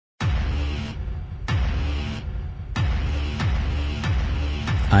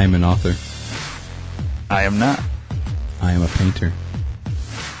I am an author. I am not. I am a painter.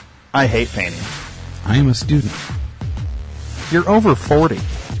 I hate painting. I am a student. You're over 40.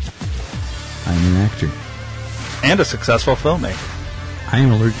 I am an actor. And a successful filmmaker. I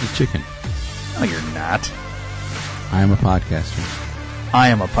am allergic to chicken. No, you're not. I am a podcaster. I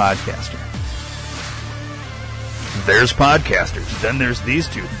am a podcaster. There's podcasters. Then there's these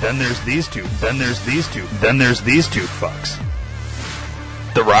two. Then there's these two. Then there's these two. Then there's these two fucks.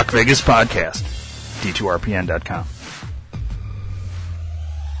 The Rock Vegas Podcast. D2RPN.com.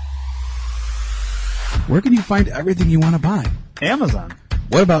 Where can you find everything you want to buy? Amazon.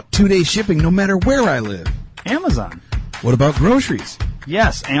 What about 2-day shipping no matter where I live? Amazon. What about groceries?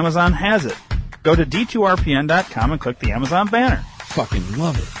 Yes, Amazon has it. Go to D2RPN.com and click the Amazon banner. Fucking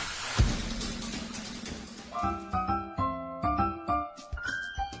love it.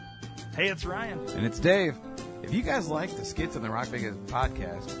 Hey, it's Ryan. And it's Dave. If you guys like the skits on the Rock Vegas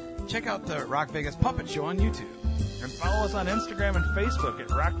podcast, check out the Rock Vegas Puppet Show on YouTube. And follow us on Instagram and Facebook at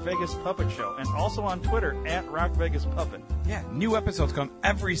Rock Vegas Puppet Show, and also on Twitter at Rock Vegas Puppet. Yeah, new episodes come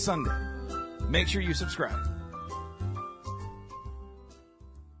every Sunday. Make sure you subscribe.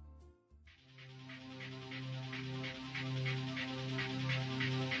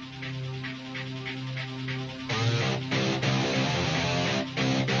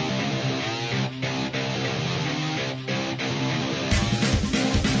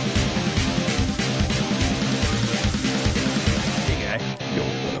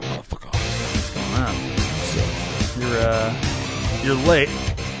 You're late.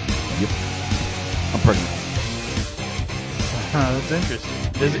 Yep. I'm pregnant. That's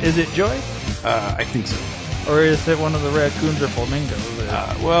interesting. Is it Joy? I think so. Or is it one of the raccoons or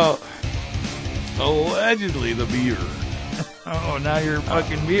flamingos? Well, allegedly the beaver. Oh, now you're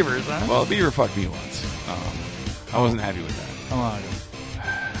fucking beavers, huh? Well, the beaver fucked me once. I wasn't happy with that. How long ago?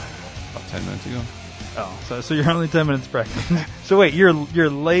 About 10 minutes ago. Oh, so you're only 10 minutes pregnant. So wait, you're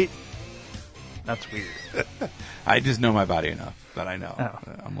late? That's weird. I just know my body enough that I know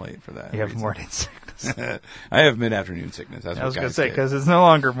I'm late for that. You have morning sickness. I have mid-afternoon sickness. That's I was going to say, because it's no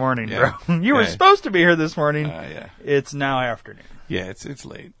longer morning, bro. You were supposed to be here this morning. Yeah. It's now afternoon. Yeah, it's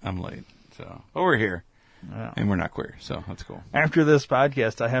late. I'm late. But we're here. Wow. And we're not queer, so that's cool. After this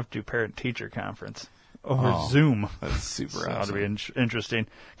podcast, I have to do parent-teacher conference over Zoom. That's super awesome. That'll be interesting.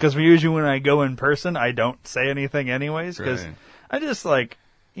 Because usually when I go in person, I don't say anything anyways. Because I just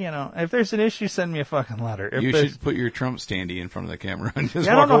if there's an issue, send me a fucking letter. You should put your Trump standee in front of the camera and just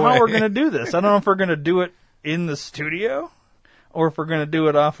I don't know walk away. how we're going to do this. I don't know if we're going to do it in the studio or if we're going to do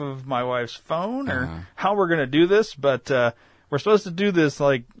it off of my wife's phone or how we're going to do this. But we're supposed to do this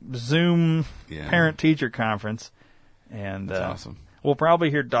like Zoom parent-teacher conference. And that's awesome. We'll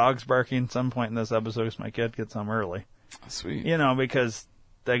probably hear dogs barking at some point in this episode because my kid gets home early. Sweet. Because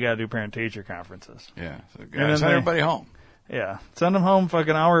they got to do parent-teacher conferences. Yeah. So send everybody home. Yeah. Send them home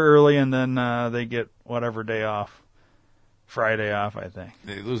fucking hour early, and then they get whatever day off. Friday off, I think.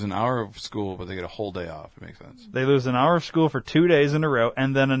 They lose an hour of school, but they get a whole day off. It makes sense. They lose an hour of school for 2 days in a row,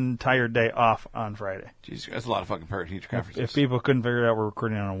 and then an entire day off on Friday. Jeez, that's a lot of fucking parent-teacher conferences. If people couldn't figure it out, we're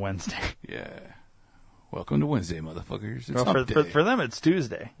recording on a Wednesday. Yeah. Welcome to Wednesday, motherfuckers. It's for them, it's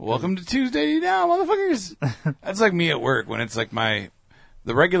Tuesday. Welcome to Tuesday now, motherfuckers. That's like me at work when it's like the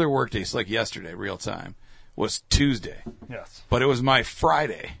regular work day, so like yesterday, real time, was Tuesday. Yes. But it was my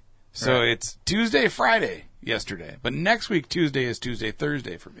Friday. So it's Tuesday, Friday yesterday. But next week, Tuesday is Tuesday,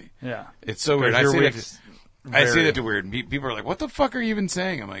 Thursday for me. Yeah. It's so weird. I say that to weird. And people are like, what the fuck are you even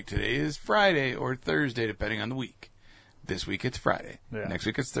saying? I'm like, today is Friday or Thursday, depending on the week. This week it's Friday. Yeah. Next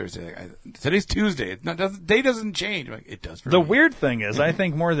week it's Thursday. Today's Tuesday. Day doesn't change. I'm like, it does for me. The weird thing is, I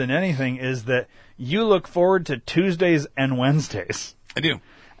think more than anything, is that you look forward to Tuesdays and Wednesdays. I do.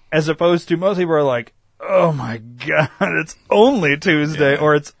 As opposed to most people are like, oh my God, it's only Tuesday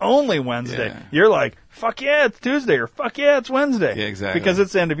or it's only Wednesday. Yeah. You're like, fuck yeah, it's Tuesday or fuck yeah, it's Wednesday. Yeah, exactly. Because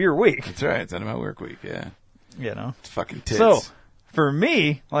it's the end of your week. That's right. It's the end of my work week, yeah. It's fucking tits. So, for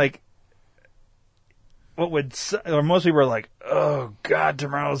me, like, most people are like, oh God,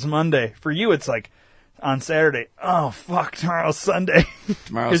 tomorrow's Monday. For you, it's like, on Saturday, oh fuck, tomorrow's Sunday.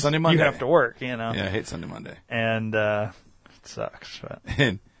 Tomorrow's Sunday, Monday. You have to work, Yeah, I hate Sunday, Monday. And, it sucks. But.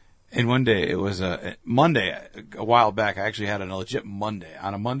 And one day, it was a Monday, a while back, I actually had a legit Monday.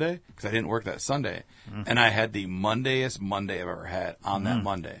 On a Monday, because I didn't work that Sunday. And I had the Mondayest Monday I've ever had on that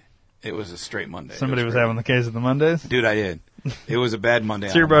Monday. It was a straight Monday. Somebody was having the case of the Mondays? Dude, I did. It was a bad Monday.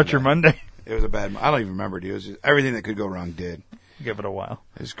 So you're about your Monday? It was a bad I don't even remember, dude. It was just everything that could go wrong did. Give it a while.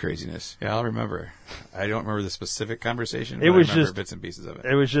 It was craziness. Yeah, I'll remember. I don't remember the specific conversation. It was I remember just bits and pieces of it.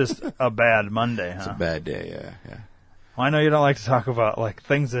 It was just a bad Monday, huh? It's a bad day, yeah. Well, I know you don't like to talk about like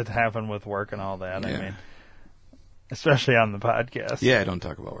things that happen with work and all that. Yeah. I mean, especially on the podcast. Yeah, I don't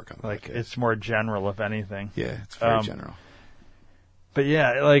talk about work on the Like podcast. it's more general, if anything. Yeah, it's very general. But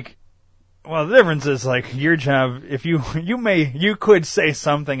yeah, like, well, the difference is like your job. If you could say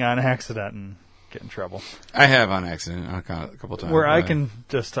something on accident and get in trouble. I have on accident a couple times. Where I can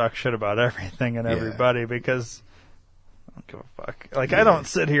just talk shit about everything and everybody because I don't give a fuck. Like I don't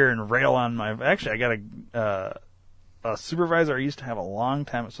sit here and rail on my. Actually, I got a supervisor I used to have a long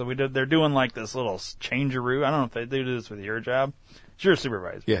time. So they're doing like this little changeroo. I don't know if they do this with your job. It's your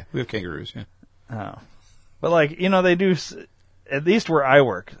supervisor. Yeah, we have kangaroos. Yeah. Oh, but like they do. At least where I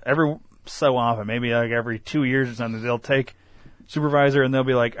work, every so often, maybe like every 2 years or something, they'll take supervisor and they'll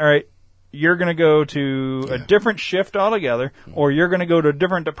be like, all right, you're going to go to a different shift altogether, or you're going to go to a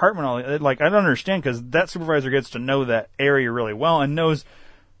different department altogether. Like, I don't understand, because that supervisor gets to know that area really well and knows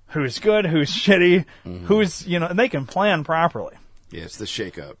who's good, who's shitty, who's, and they can plan properly. Yeah, it's the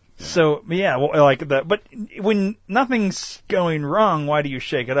shake-up. Yeah. So, yeah, well, like that. But when nothing's going wrong, why do you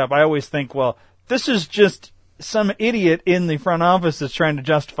shake it up? I always think, well, this is just some idiot in the front office that's trying to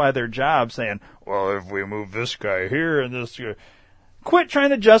justify their job, saying, well, if we move this guy here and this guy... Quit trying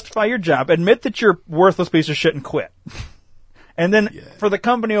to justify your job. Admit that you're a worthless piece of shit and quit. And then for the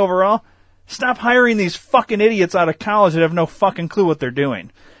company overall, stop hiring these fucking idiots out of college that have no fucking clue what they're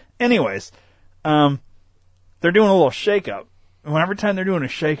doing. Anyways, they're doing a little shake-up. And every time they're doing a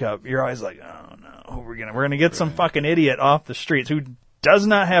shake-up, you're always like, oh no, we're gonna get some fucking idiot off the streets who does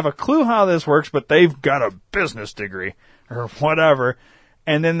not have a clue how this works, but they've got a business degree or whatever.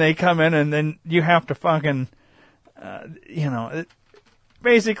 And then they come in and then you have to fucking,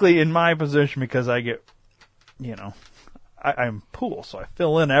 basically in my position, because I get, I'm pool, so I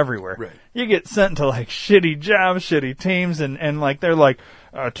fill in everywhere. Right. You get sent to like shitty jobs, shitty teams, and like they're like,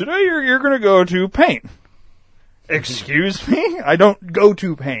 today you're going to go to paint. Excuse me? I don't go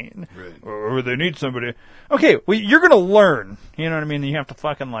to paint. Right. Or they need somebody. Okay, well, you're going to learn. You know what I mean? You have to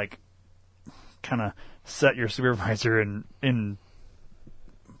fucking like kind of set your supervisor in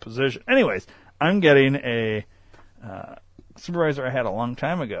position. Anyways, I'm getting a supervisor I had a long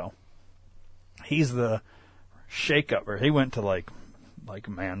time ago. He's the shake-upper. He went to like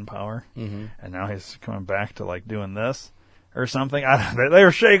Manpower, and now he's coming back to like doing this or something. They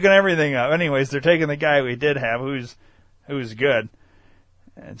were shaking everything up. Anyways, they're taking the guy we did have, who's good,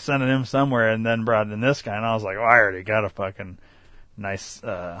 and sending him somewhere, and then brought in this guy. And I was like, well, I already got a fucking nice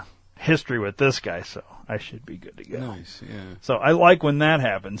history with this guy, so I should be good to go. Nice, yeah. So I like when that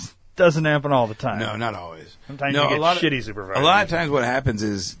happens. Doesn't happen all the time. No, not always. Sometimes you get shitty supervisors. A lot of times what happens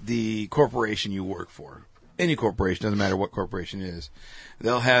is the corporation you work for, any corporation, doesn't matter what corporation it is,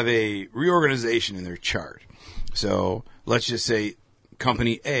 they'll have a reorganization in their chart. So let's just say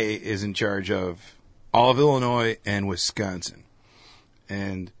Company A is in charge of all of Illinois and Wisconsin.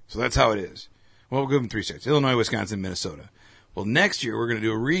 And so that's how it is. Well, we'll give them 3 states: Illinois, Wisconsin, Minnesota. Well, next year we're going to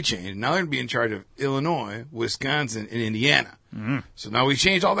do a rechange. Now they're going to be in charge of Illinois, Wisconsin, and Indiana. Mm-hmm. So now we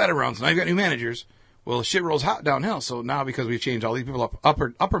changed all that around. So now you've got new managers. Well, shit rolls hot downhill. So now because we've changed all these people up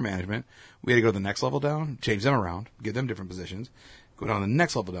upper management, we had to go to the next level down, change them around, give them different positions, go down to the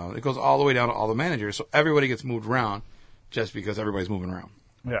next level down. It goes all the way down to all the managers. So everybody gets moved around just because everybody's moving around.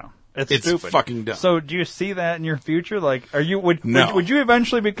 Yeah. It's stupid. Fucking dumb. So do you see that in your future? Like, No. would you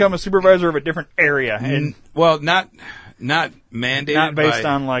eventually become a supervisor of a different area? And well, not mandated. Not based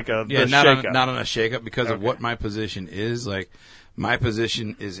on like not shake-up. not on a shake-up because of what my position is. Like, my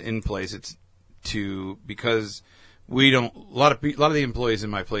position is in place. It's because we don't, a lot of the employees in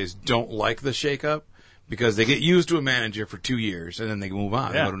my place don't like the shake-up because they get used to a manager for 2 years and then they move on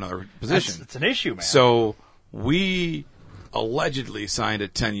and go to another position. It's an issue, man. So we allegedly signed a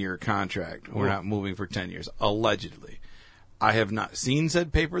 10-year contract. We're not moving for 10 years. Allegedly. I have not seen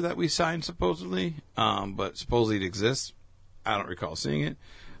said paper that we signed, supposedly, but supposedly it exists. I don't recall seeing it.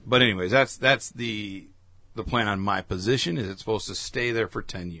 But anyways, that's the plan on my position, is it's supposed to stay there for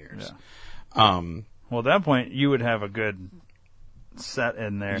 10 years. Yeah. Well, at that point, you would have a good set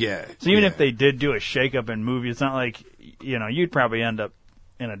in there. Yeah. So even if they did do a shake-up and move you, it's not like, you'd probably end up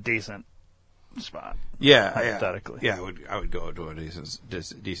in a decent spot. Yeah. Hypothetically. Yeah, I would go to a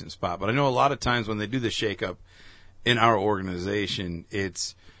decent spot. But I know a lot of times when they do the shake-up in our organization,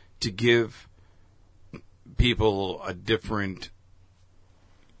 it's to give people a different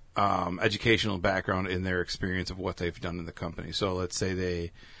educational background in their experience of what they've done in the company. So let's say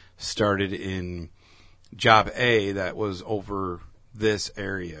they started in job A that was over this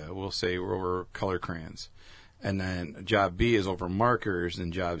area. We'll say we're over color crayons. And then job B is over markers,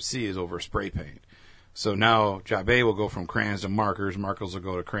 and job C is over spray paint. So now job A will go from crayons to markers, markers will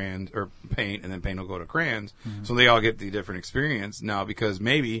go to crayons or paint, and then paint will go to crayons. Mm-hmm. So they all get the different experience now because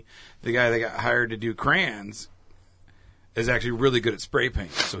maybe the guy that got hired to do crayons is actually really good at spray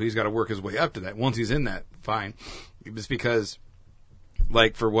paint. So he's got to work his way up to that. Once he's in that, fine. It's because,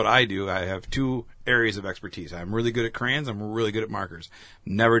 like for what I do, I have 2 areas of expertise. I'm really good at crayons. I'm really good at markers.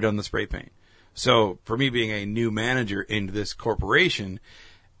 Never done the spray paint. So for me being a new manager into this corporation,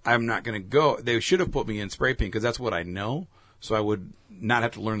 I'm not going to go. They should have put me in spray paint because that's what I know. So I would not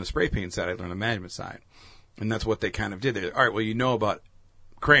have to learn the spray paint side. I'd learn the management side. And that's what they kind of did. They're, all right, well, you know about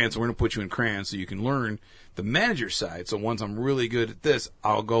crayons, so we're going to put you in crayons so you can learn the manager side. So once I'm really good at this,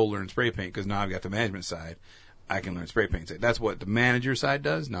 I'll go learn spray paint because now I've got the management side. I can learn spray paint. That's what the manager side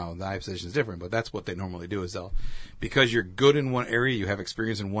does. Now, the I position is different, but that's what they normally do is because you're good in one area, you have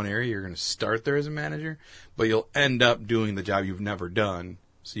experience in one area, you're going to start there as a manager, but you'll end up doing the job you've never done.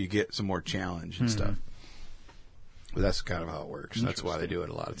 So you get some more challenge and stuff. But that's kind of how it works. That's why they do it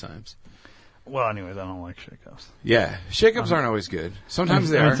a lot of times. Well, anyways, I don't like shakeups. Yeah, shakeups aren't always good.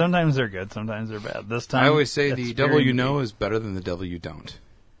 Sometimes they are. Sometimes they're good. Sometimes they're bad. This time, I always say the devil you know is better than the devil you don't.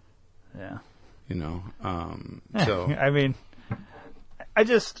 Yeah. You know. So I mean, I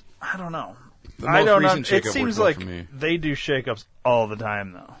don't know. I don't know. It seems like they do shakeups all the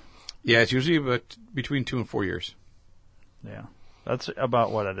time, though. Yeah, it's usually between 2 and 4 years. Yeah. That's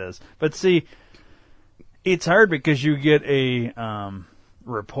about what it is. But see, it's hard because you get a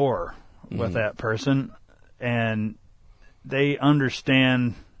rapport with that person, and they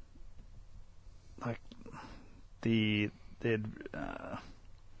understand like the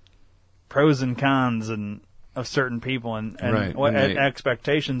pros and cons of certain people and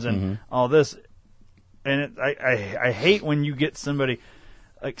expectations and all this. And I hate when you get somebody,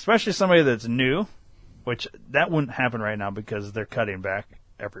 like, especially somebody that's new. Which that wouldn't happen right now because they're cutting back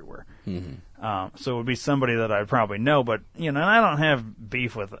everywhere. Mm-hmm. So it would be somebody that I'd probably know, but and I don't have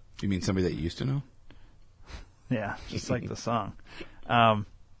beef with it. You mean somebody that you used to know? Yeah, just like the song. I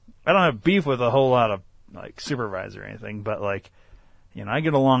don't have beef with a whole lot of like supervisor or anything, but like, I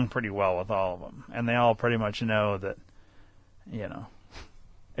get along pretty well with all of them, and they all pretty much know that.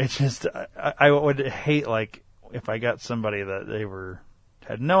 It's just I would hate like if I got somebody that they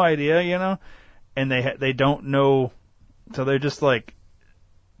had no idea, and they don't know, so they're just like,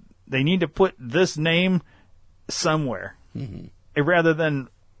 they need to put this name somewhere, rather than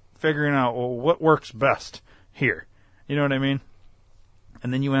figuring out, well, what works best here. You know what I mean?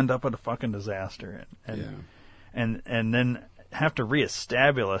 And then you end up with a fucking disaster, and then have to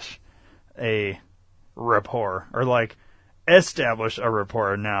reestablish a rapport, or like establish a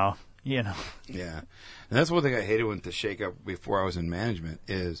rapport now. Yeah, and that's one thing I hated with the shakeup before I was in management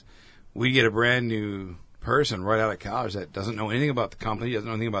is. We get a brand new person right out of college that doesn't know anything about the company, doesn't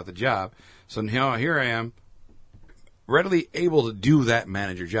know anything about the job. So now here I am, readily able to do that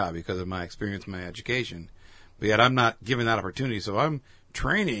manager job because of my experience and my education. But yet I'm not given that opportunity. So I'm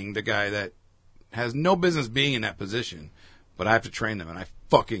training the guy that has no business being in that position, but I have to train them. And I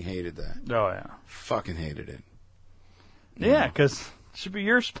fucking hated that. Oh, yeah. Fucking hated it. Yeah, because it should be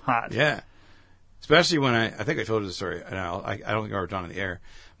your spot. Yeah. Especially when I think I told you the story, and I don't think I ever done it on the air.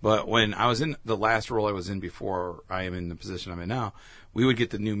 But when I was in the last role I was in before I am in the position I'm in now, we would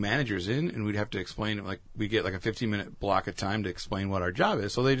get the new managers in and we'd have to explain, like, we get like a 15-minute block of time to explain what our job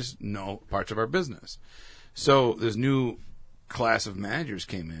is so they just know parts of our business. So this new class of managers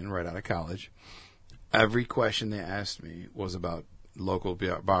came in right out of college. Every question they asked me was about local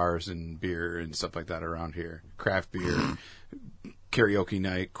bars and beer and stuff like that around here, craft beer, karaoke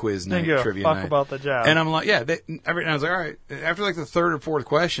night, quiz night, trivia night. About the job. And I'm like, I was like, all right. After like the third or fourth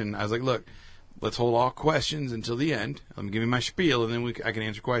question, I was like, look, let's hold all questions until the end. Let me give you my spiel, and then I can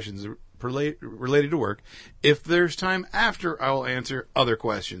answer questions related to work. If there's time after, I will answer other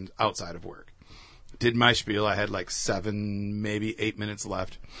questions outside of work. Did my spiel. I had like 7, maybe 8 minutes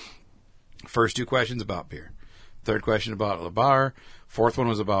left. First 2 questions about beer. Third question about the bar. Fourth one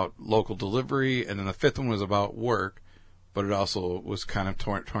was about local delivery, and then the 5th one was about work. But it also was kind of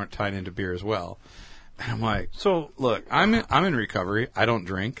tied into beer as well. And I'm like, so look, I'm in recovery. I don't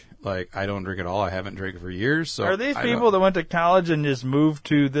drink. Like, I don't drink at all. I haven't drank for years. So are these people that went to college and just moved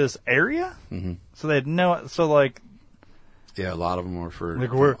to this area? Mm-hmm. So they had yeah, a lot of them were for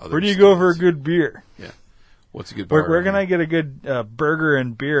like where do you go for a good beer? Yeah, what's a good bar? Where can I get a good burger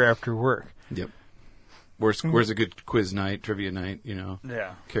and beer after work? Yep. Where's a good quiz night, trivia night? Yeah,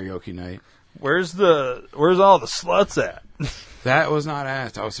 karaoke night. Where's all the sluts at? That was not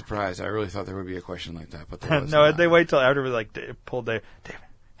asked. I was surprised. I really thought there would be a question like that, but there was no. Not. They wait till after we like pulled David.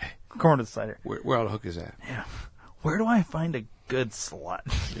 Hey, come on to the side here. Where all the hook is at? Yeah. Where do I find a good slut?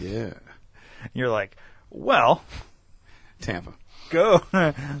 Yeah. You're like, well, Tampa. Go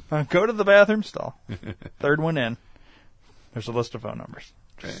to the bathroom stall. Third one in. There's a list of phone numbers.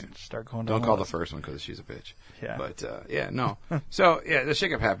 Just start going down. Don't call the first one because she's a bitch. Yeah. But, no. So, the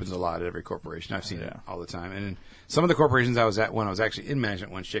shakeup happens a lot at every corporation. I've seen it all the time. And in some of the corporations I was at when I was actually in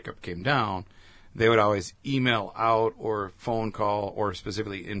management, when shakeup came down, they would always email out or phone call or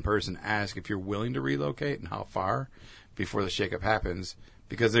specifically in person ask if you're willing to relocate and how far before the shakeup happens,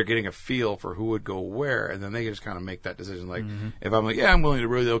 because they're getting a feel for who would go where, and then they just kind of make that decision. Like, if I'm like, I'm willing to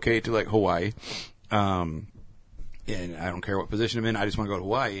relocate to, like, Hawaii, and I don't care what position I'm in, I just want to go to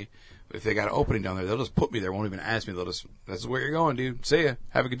Hawaii. If they got an opening down there, they'll just put me there, won't even ask me. They'll just, that's where you're going, dude. See ya.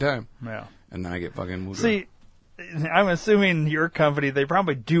 Have a good time. Yeah. And then I get fucking moved See, I'm assuming your company, they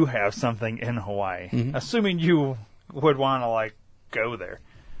probably do have something in Hawaii. Assuming you would want to, like, go there.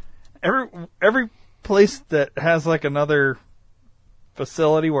 Every place that has, like, another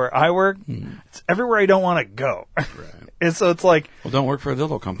facility where I work, it's everywhere I don't want to go. Right. And so it's like... Well, don't work for a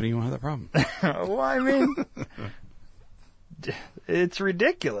dildo company. You won't have that problem. Well, I mean... It's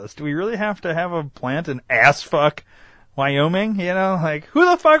ridiculous. Do we really have to have a plant in assfuck Wyoming? You know, like, who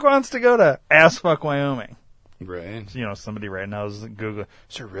the fuck wants to go to assfuck Wyoming? Right. You know, somebody right now is Googling,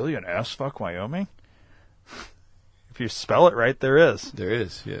 is there really an assfuck Wyoming? If you spell it right, there is. There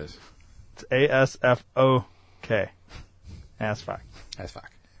is, yes. It's ASFOK. Assfuck. Assfuck.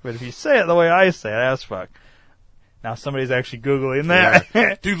 But if you say it the way I say it, assfuck. Now somebody's actually Googling that.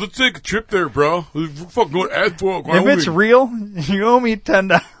 Yeah. Dude, let's take a trip there, bro. We're fucking going to assfuck If Wyoming. it's real, you owe me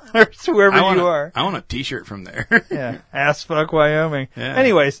 $10, whoever you are. I want a t-shirt from there. Yeah. Assfuck Wyoming. Yeah.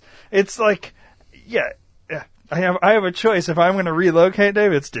 Anyways, it's like, I have a choice. If I'm going to relocate,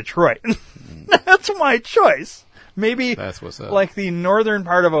 Dave, it's Detroit. That's my choice. Maybe that's what's up. Like the northern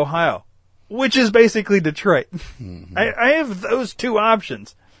part of Ohio, which is basically Detroit. I have those two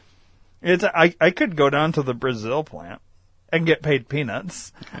options. I could go down to the Brazil plant and get paid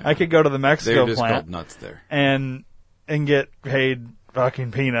peanuts. Yeah. I could go to the Mexico They're just plant called nuts there. and get paid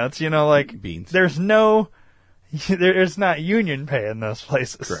fucking peanuts. You know, like beans. There's not union pay in those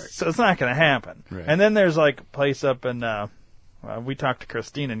places. Correct. So it's not going to happen. Right. And then there's like a place up in, we talked to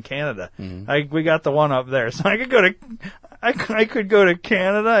Christine in Canada. We got the one up there. So I could go to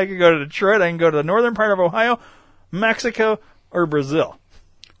Canada. I could go to Detroit. I can go to the northern part of Ohio, Mexico, or Brazil.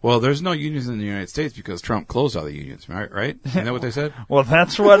 Well, there's no unions in the United States because Trump closed all the unions, right? Isn't that what they said? Well,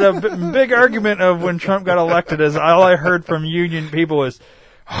 that's what a big argument of when Trump got elected is. All I heard from union people was,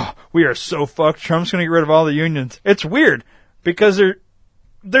 we are so fucked. Trump's going to get rid of all the unions. It's weird because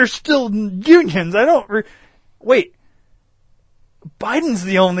they're still unions. Wait. Biden's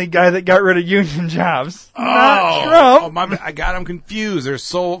the only guy that got rid of union jobs, not Trump. Oh, my bad. I got them confused. They're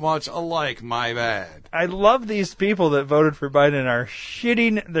so much alike. My bad. I love these people that voted for Biden are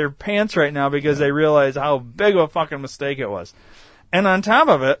shitting their pants right now because they realize how big of a fucking mistake it was. And on top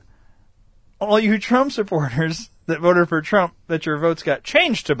of it, all you Trump supporters that voted for Trump, that your votes got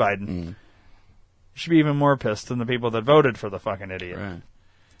changed to Biden, should be even more pissed than the people that voted for the fucking idiot. Right.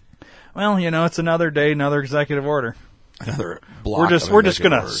 Well, it's another day, another executive order. Another block. We're just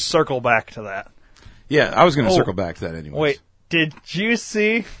going to circle back to that. Yeah, I was going to circle back to that anyway. Wait, did you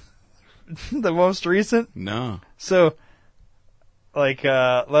see the most recent? No. So, like,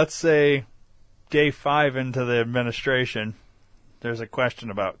 let's say day 5 into the administration, there's a question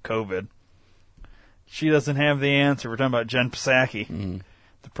about COVID. She doesn't have the answer. We're talking about Jen Psaki,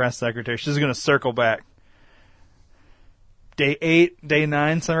 the press secretary. She's going to circle back. Day 8, day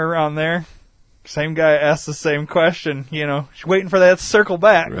 9, somewhere around there. Same guy asked the same question, she's waiting for that circle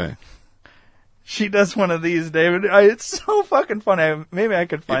back. Right. She does one of these, David. It's so fucking funny. Maybe I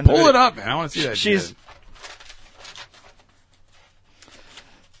could find pull it up, man. I want to see that.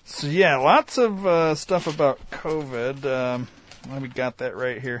 So, yeah, lots of stuff about COVID. We got that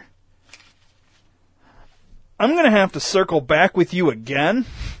right here. I'm going to have to circle back with you again.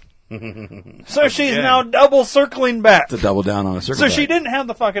 So she's now double circling back. To double down on a circle back. So she didn't have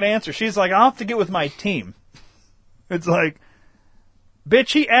the fucking answer. She's like, I'll have to get with my team. It's like,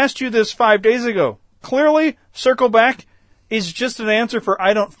 bitch, he asked you this 5 days ago. Clearly, circle back is just an answer for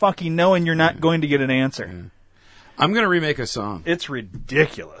I don't fucking know and you're not going to get an answer. Yeah. I'm going to remake a song. It's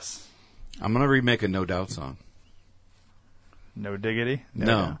ridiculous. I'm going to remake a No Doubt song. No diggity?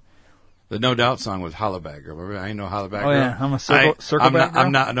 No. The No Doubt song was Holla Back Girl. Remember? I ain't no Holla Back Girl. Oh, yeah. I'm a circle back girl?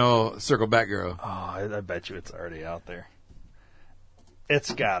 I'm not no Circle Back Girl. Oh, I bet you it's already out there.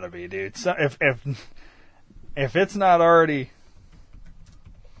 It's gotta be, dude. So if it's not already...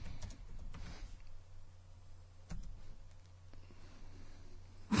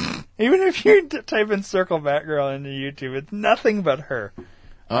 Even if you type in Circle Back Girl into YouTube, it's nothing but her.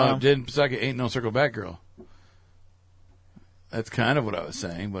 Jen Psaki ain't no circle back girl. That's kind of what I was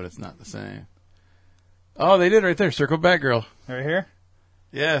saying, but it's not the same. Oh, they did right there. Circle back girl. Right here?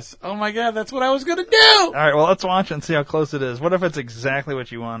 Yes. Oh my God, that's what I was gonna do. All right, well, let's watch it and see how close it is. What if it's exactly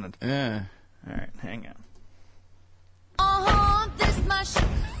what you wanted? Yeah. All right, hang on. This much.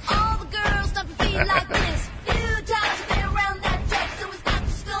 All the girls start to feel like this. Few times been around that track, so it's not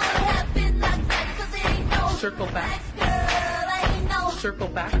just gonna happen like that, 'cause it ain't no circle back. Girl, ain't no Circle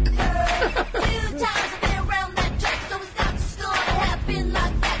back. Few times been around that track, so it's not just gonna happen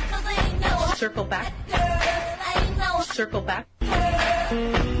like that, 'cause it ain't no Circle back. Girl, ain't no Circle back.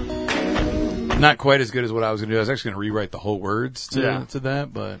 Not quite as good as what I was gonna do. I was actually gonna rewrite the whole words to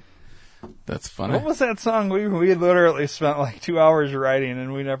that, but that's funny. What was that song? We literally spent like 2 hours writing,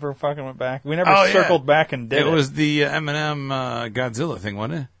 and we never fucking went back. We never circled back and did it. It was the Eminem Godzilla thing,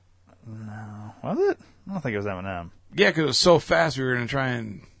 wasn't it? No. Was it? I don't think it was Eminem. Yeah, because it was so fast we were going to try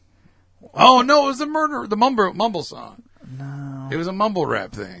and... Oh, no, it was the mumble song. No. It was a mumble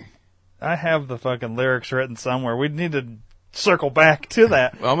rap thing. I have the fucking lyrics written somewhere. We need to circle back to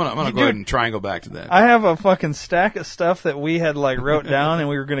that. Well, I'm gonna go ahead and try and go back to that. I have a fucking stack of stuff that we had like wrote down and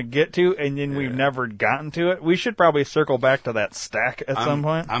we were going to get to, and then we've never gotten to it. We should probably circle back to that stack at some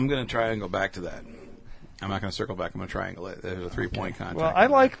point. I'm going to try and go back to that. I'm not going to circle back. I'm going to triangulate. There's a 3-point contact. Well, I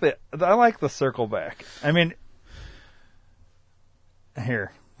like the circle back. I mean,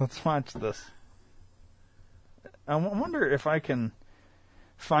 here, let's watch this. I wonder if I can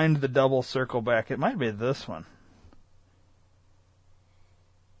find the double circle back. It might be this one.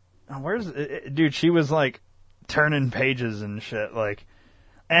 Where's it? Dude, she was like turning pages and shit, like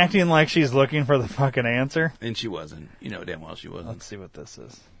acting like she's looking for the fucking answer. And she wasn't. You know damn well she wasn't. Let's see what this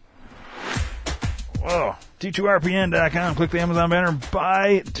is. Whoa. T2RPN.com. Click the Amazon banner.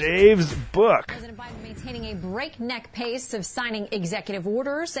 Buy Dave's book. President Biden maintaining a breakneck pace of signing executive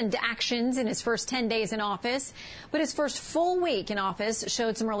orders and actions in his first 10 days in office. But his first full week in office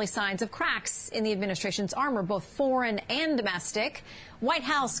showed some early signs of cracks in the administration's armor, both foreign and domestic. White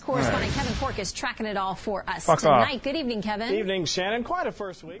House correspondent Kevin Pork is tracking it all for us tonight. Off. Good evening, Kevin. Good evening, Shannon. Quite a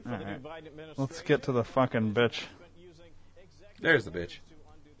first week for the new Biden administration. Let's get to the fucking bitch. There's the bitch.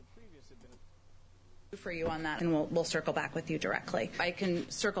 For you on that, and we'll circle back with you directly. I can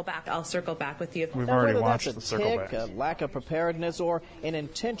circle back. I'll circle back with you. We've already watched the circle back. A lack of preparedness or an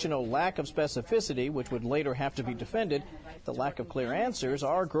intentional lack of specificity, which would later have to be defended, the lack of clear answers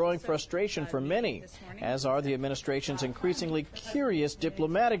are growing frustration for many, as are the administration's increasingly curious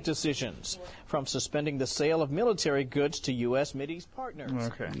diplomatic decisions, from suspending the sale of military goods to U.S. Mideast partners.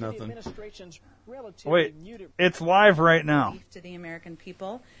 Okay, nothing. Wait, it's live right now. To the American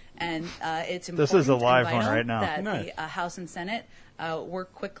people. And it's important this is a live one right now. That the House and Senate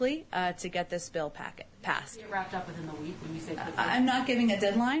work quickly to get this bill passed. Get wrapped up within the week when you say quickly. I'm not giving a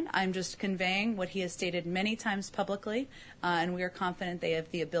deadline. I'm just conveying what he has stated many times publicly, and we are confident they have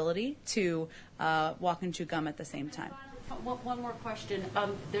the ability to walk and chew gum at the same time. One more question.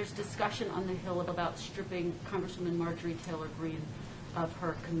 There's discussion on the Hill about stripping Congresswoman Marjorie Taylor Greene of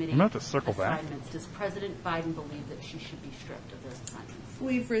her committee assignments. Does President Biden believe that she should be stripped of those assignments?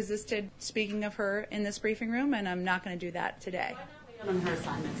 We've resisted speaking of her in this briefing room, and I'm not going to do that today. On her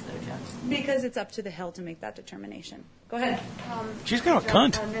assignments, though, Jeff? Because it's up to the Hill to make that determination. Go ahead. She's got a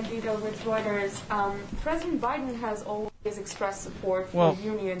cunt. Mendito with Reuters. President Biden has always expressed support for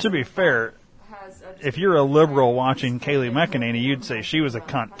unions. To be fair, if you're a liberal watching Kayleigh McEnany, you'd say she was a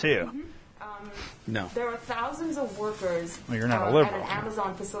cunt, too. No. There are thousands of workers you're not a liberal. at an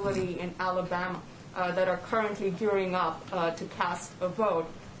Amazon facility in Alabama that are currently gearing up to cast a vote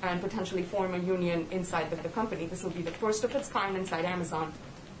and potentially form a union inside the company. This will be the first of its kind inside Amazon.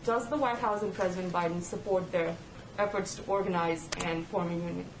 Does the White House and President Biden support their efforts to organize and form a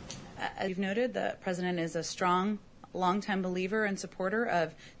union? As you've noted, the president is a strong, longtime believer and supporter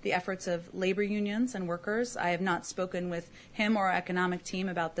of the efforts of labor unions and workers. I have not spoken with him or our economic team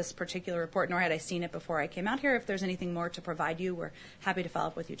about this particular report, nor had I seen it before I came out here. If there's anything more to provide you, we're happy to follow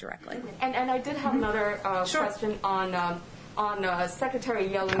up with you directly. And I did have another question on Secretary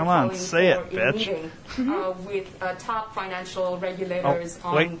Yellen calling for a meeting with top financial regulators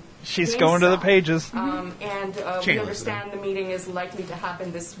on she's going to the pages. And we understand the meeting is likely to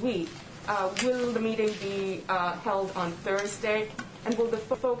happen this week. Will the meeting be held on Thursday? And will the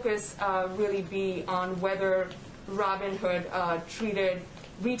focus really be on whether Robinhood treated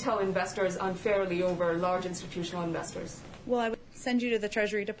retail investors unfairly over large institutional investors? Well, I would send you to the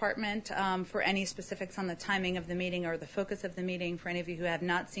Treasury Department for any specifics on the timing of the meeting or the focus of the meeting. For any of you who have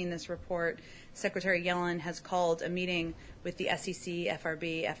not seen this report, Secretary Yellen has called a meeting with the SEC,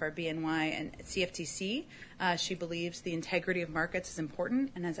 FRB, FRBNY, and CFTC. She believes the integrity of markets is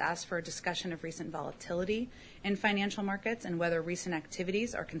important and has asked for a discussion of recent volatility in financial markets and whether recent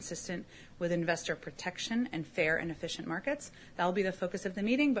activities are consistent with investor protection and fair and efficient markets. That will be the focus of the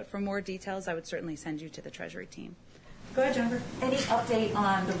meeting, but for more details, I would certainly send you to the Treasury team. Go ahead, Jennifer. Any update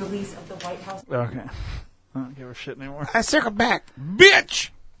on the release of the White House? Okay. I don't give a shit anymore. I circle back, bitch!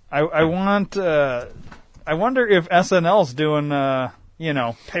 I wonder if SNL's doing,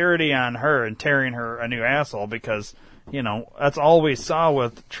 parody on her and tearing her a new asshole because, that's all we saw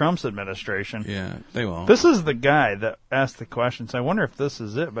with Trump's administration. Yeah, they will. This is the guy that asked the questions. I wonder if this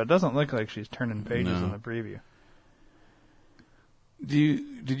is it, but it doesn't look like she's turning pages in the preview.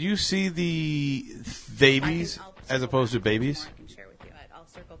 Did you see the babies as opposed to babies? I can share with you. I'll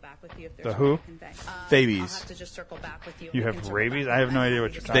circle back with you if there's The who? Babies. I'll have to just circle back with you. You have rabies? I have no idea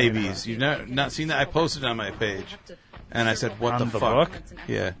what you're talking about. Babies. You've not seen that? I posted it on my page. And I said, what On the the fuck? book?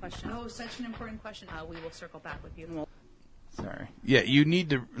 Yeah. Oh, such an important question. We will circle back with you. Sorry. Yeah, you need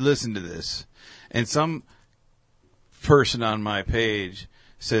to listen to this. And some person on my page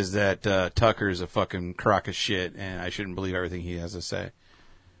says that Tucker's a fucking crock of shit and I shouldn't believe everything he has to say.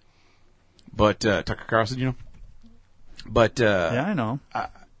 But, Tucker Carlson, But, yeah, I know.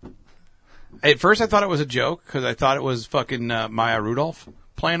 At first I thought it was a joke because I thought it was fucking Maya Rudolph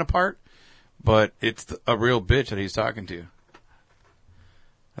playing a part. But it's a real bitch that he's talking to.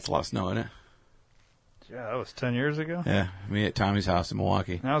 That's a lot of snow, isn't it? Yeah, that was 10 years ago. Yeah, me at Tommy's house in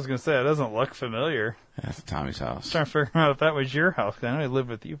Milwaukee. I was going to say, it doesn't look familiar. Yeah, that's at Tommy's house. I was trying to figure out if that was your house, because I know he lived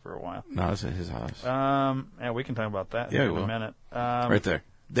with you for a while. No, that's at his house. Yeah, we can talk about that in a minute. Right there.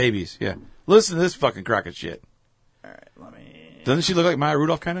 Davies, yeah. Listen to this fucking crock of shit. All right, let me... Doesn't she look like Maya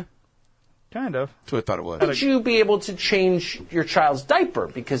Rudolph, kind of? Kind of. That's what I thought it was. Would you be able to change your child's diaper?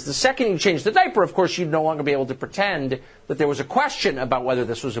 Because the second you change the diaper, of course, you'd no longer be able to pretend that there was a question about whether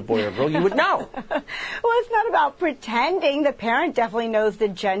this was a boy or girl. You would know. Well, it's not about pretending. The parent definitely knows the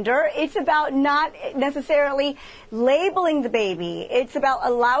gender. It's about not necessarily labeling the baby. It's about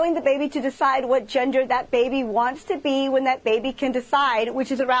allowing the baby to decide what gender that baby wants to be when that baby can decide,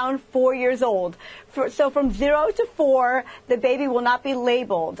 which is around 4 years old. So from 0 to 4, the baby will not be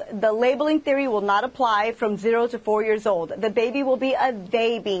labeled. The labeling theory will not apply from 0 to 4 years old. The baby will be a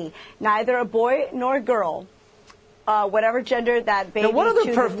baby, neither a boy nor a girl. Whatever gender that baby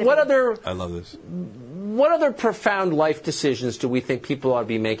chooses to be. I love this. What other profound life decisions do we think people ought to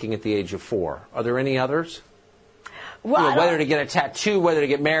be making at the age of 4? Are there any others? Well, whether to get a tattoo, whether to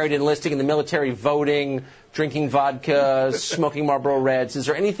get married, enlisting in the military, voting, drinking vodka, smoking Marlboro Reds. Is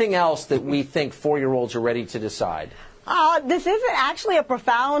there anything else that we think 4-year-olds are ready to decide? This isn't actually a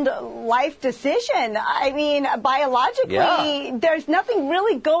profound life decision. I mean, biologically, there's nothing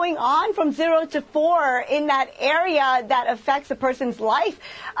really going on from 0 to 4 in that area that affects a person's life.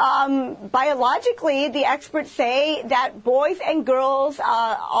 Biologically, the experts say that boys and girls,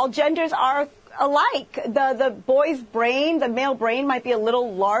 all genders are alike. The boy's brain, the male brain, might be a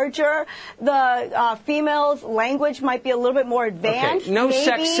little larger. The female's language might be a little bit more advanced. Okay. No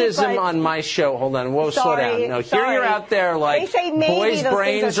sexism on my show. Hold on. Whoa, slow down. No, here you're out there like boys'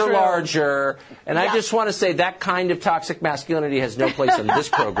 brains are larger. And I just want to say that kind of toxic masculinity has no place on this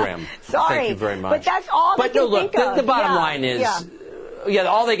program. Thank you very much. But that's all they can think of. The bottom line is,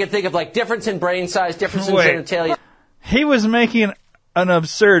 all they can think of, like, difference in brain size, difference in genitalia. He was making an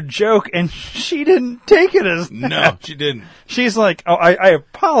absurd joke, and she didn't take it as that. No, she didn't. She's like, oh, I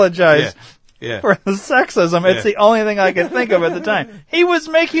apologize for the sexism. It's the only thing I could think of at the time. He was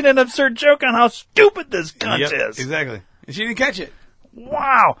making an absurd joke on how stupid this cunt is. Exactly. And she didn't catch it.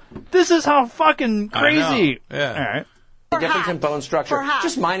 Wow. This is how fucking crazy. Yeah. All right. The difference in bone structure.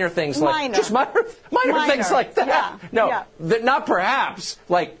 Just minor things like minor things like that. Not perhaps,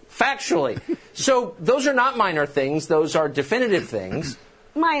 like factually. So those are not minor things, those are definitive things.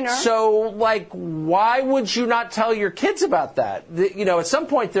 Minor. So, like, why would you not tell your kids about that? At some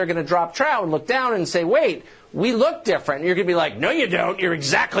point they're going to drop trout and look down and say, wait, we look different. You're going to be like, no, you don't. You're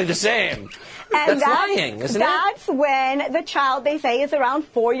exactly the same. And that's lying, isn't it? That's when the child, they say, is around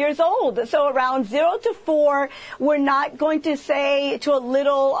 4 years old. So around 0 to 4, we're not going to say to a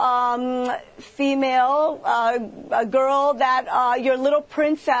little female, a girl, that you're a little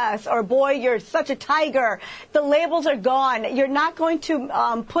princess, or boy, you're such a tiger. The labels are gone. You're not going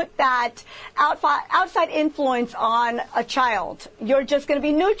to put that outside influence on a child. You're just going to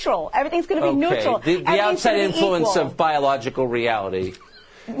be neutral. Everything's going to be neutral. The outside influence of biological reality.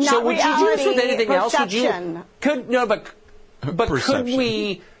 So would you do this with anything else? But could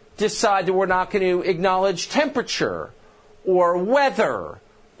we decide that we're not going to acknowledge temperature or weather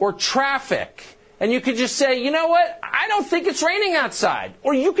or traffic? And you could just say, you know what? I don't think it's raining outside.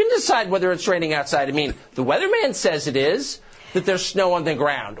 Or you can decide whether it's raining outside. I mean, the weatherman says it is, that there's snow on the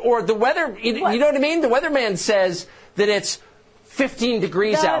ground. Or the weather, you know what I mean? The weatherman says that it's 15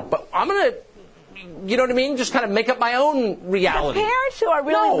 degrees out. But I'm going to, you know what I mean? Just kind of make up my own reality. The parents who are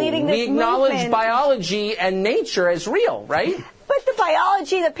really leading this movement. We acknowledge biology and nature as real, right? But the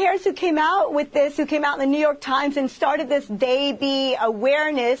biology, the parents who came out with this, who came out in the New York Times and started this baby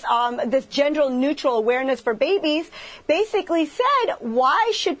awareness, this gender-neutral awareness for babies, basically said,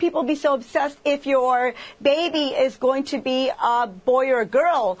 why should people be so obsessed if your baby is going to be a boy or a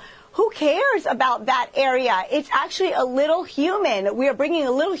girl? Who cares about that area? It's actually a little human. We are bringing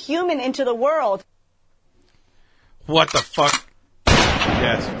a little human into the world. What the fuck?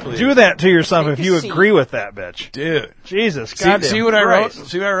 Yes, please. Do that to yourself if you agree with that, bitch. Dude. Jesus, goddamn. See what I wrote?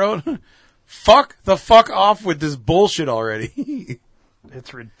 See what I wrote? Fuck the fuck off with this bullshit already.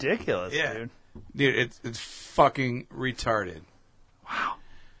 It's ridiculous, dude. Dude, it's fucking retarded. Wow.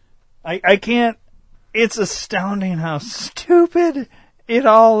 I can't. It's astounding how stupid it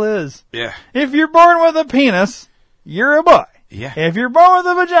all is. Yeah. If you're born with a penis, you're a boy. Yeah. If you're born with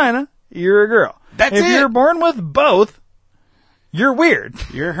a vagina, you're a girl. That's if it. you're born with both, you're weird.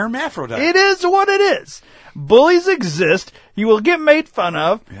 You're a hermaphrodite. It is what it is. Bullies exist. You will get made fun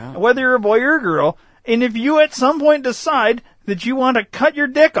of, whether you're a boy or a girl. And if you at some point decide that you want to cut your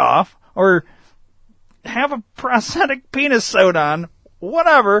dick off or have a prosthetic penis sewed on,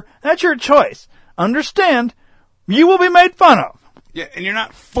 whatever, that's your choice. Understand, you will be made fun of. Yeah, and you're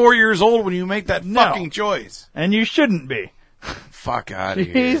not 4 years old when you make that fucking choice. And you shouldn't be. Fuck out of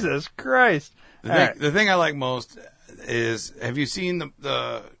here. Jesus Christ. The thing I like most is, have you seen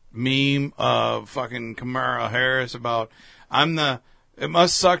the meme of fucking Kamala Harris about, it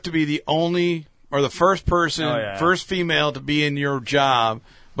must suck to be the only, or the first person, first female to be in your job,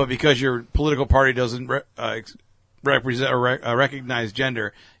 but because your political party doesn't represent or recognize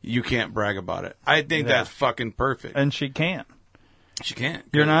gender, you can't brag about it. I think that's fucking perfect. And she can't. She can't.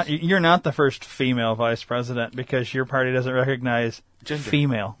 You're not the first female vice president because your party doesn't recognize gender.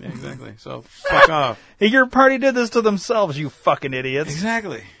 Female. Yeah, exactly. So fuck off. Your party did this to themselves, you fucking idiots.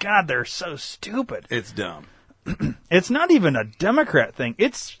 Exactly. God, they're so stupid. It's dumb. It's not even a Democrat thing.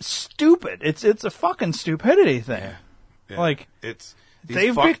 It's stupid. It's a fucking stupidity thing. Yeah. Like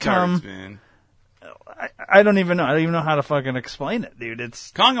they've become. Man. I don't even know. I don't even know how to fucking explain it, dude.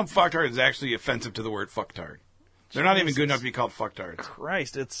 It's calling them fucktards is actually offensive to the word fucktard. They're not even good enough to be called fucktards.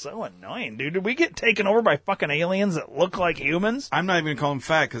 Christ, it's so annoying, dude. Did we get taken over by fucking aliens that look like humans? I'm not even going to call them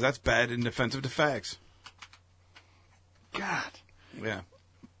fag because that's bad and offensive to fags. God. Yeah.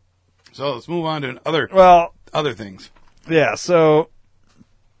 So let's move on to other things. Yeah. So,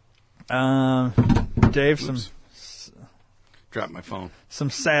 Dave, dropped my phone. Some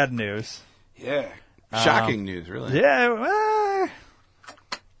sad news. Yeah. Shocking news, really. Yeah.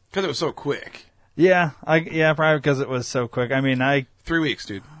 Because it was so quick. Yeah, probably because it was so quick. I mean, 3 weeks,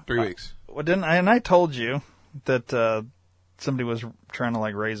 dude. 3 weeks. Well, didn't I? And I told you that somebody was trying to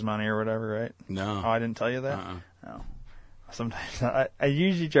raise money or whatever, right? No. Oh, I didn't tell you that. No. Sometimes I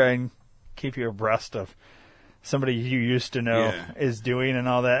usually try and keep you abreast of somebody you used to know is doing and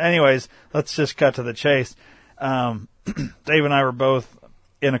all that. Anyways, let's just cut to the chase. Dave and I were both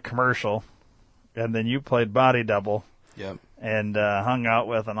in a commercial, and then you played body double. Yep. And hung out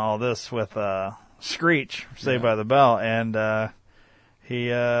with and all this with Screech, Saved by the Bell, and he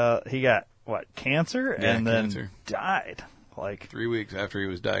got cancer, and then died 3 weeks after he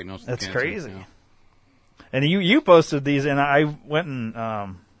was diagnosed. That's with cancer. crazy. Yeah. And you posted these, and I went and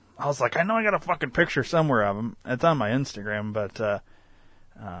I was like, I know I got a fucking picture somewhere of him. It's on my Instagram, but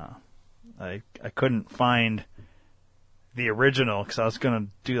I couldn't find the original because I was gonna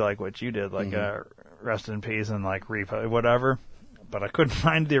do what you did, rest in peace and repo whatever, but I couldn't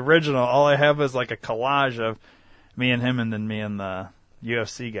find the original. All I have is a collage of me and him, and then me and the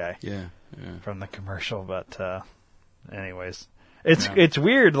UFC guy. Yeah. From the commercial. But anyways, it's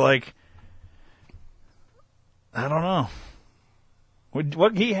weird. I don't know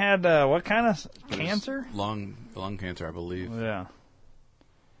what he had. What kind of cancer? Lung cancer, I believe. Yeah.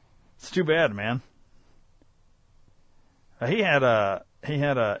 It's too bad, man. He had a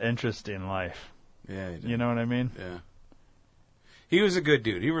interesting life. Yeah, you know what I mean? Yeah. He was a good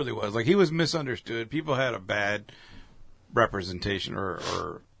dude. He really was. He was misunderstood. People had a bad representation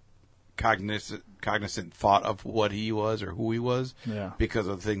or cognizant thought of what he was or who he was because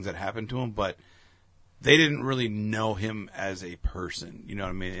of the things that happened to him, but they didn't really know him as a person. You know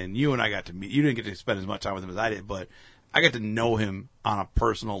what I mean? And you and I got to meet. You didn't get to spend as much time with him as I did, but I got to know him on a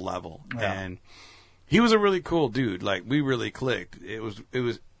personal level, and he was a really cool dude. Like, we really clicked. It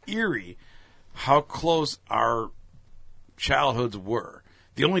was eerie how close our childhoods were.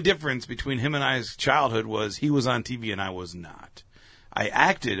 The only difference between him and I's childhood was he was on TV and I was not. I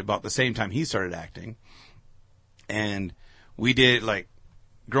acted about the same time he started acting, and we did, like,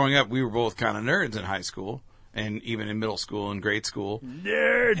 growing up, we were both kind of nerds in high school and even in middle school and grade school.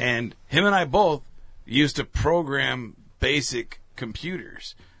 Nerd! And him and I both used to program basic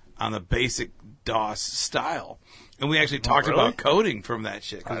computers on the basic DOS style. And we actually talked about coding from that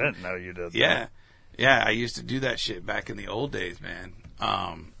shit. I didn't know you did that. Yeah. Yeah, I used to do that shit back in the old days, man.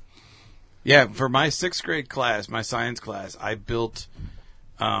 Yeah, for my 6th grade class, my science class, I built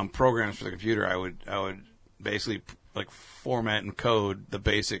programs for the computer. I would basically like format and code the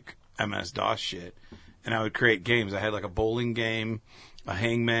basic MS-DOS shit, and I would create games. I had like a bowling game, a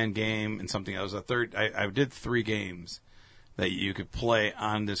hangman game, and something else. I did 3 games that you could play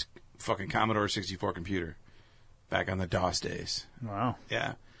on this fucking Commodore 64 computer back on the DOS days. Wow.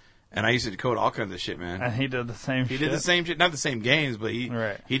 Yeah. And I used to code all kinds of shit, man. And he did the same shit? He did the same shit. Not the same games, but he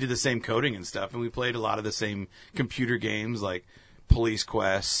did the same coding and stuff. And we played a lot of the same computer games like Police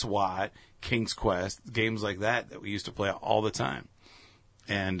Quest, SWAT, King's Quest, games like that we used to play all the time.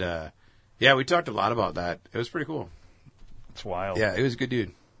 And, yeah, we talked a lot about that. It was pretty cool. It's wild. Yeah, he was a good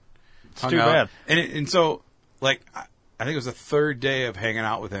dude. It's too bad. And so, like, I think it was the 3rd day of hanging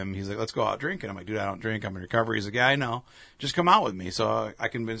out with him. He's like, let's go out drinking. I'm like, dude, I don't drink. I'm in recovery. He's like, yeah, I know. Just come out with me. So I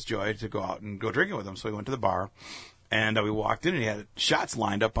convinced Joy to go out and go drinking with him. So we went to the bar, and we walked in, and he had shots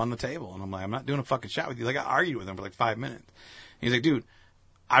lined up on the table. And I'm like, I'm not doing a fucking shot with you. Like, I argued with him for like 5 minutes. And he's like, dude,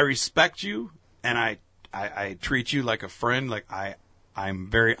 I respect you, and I treat you like a friend. Like, I'm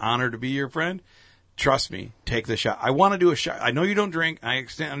very honored to be your friend. Trust me, take the shot. I want to do a shot. I know you don't drink. I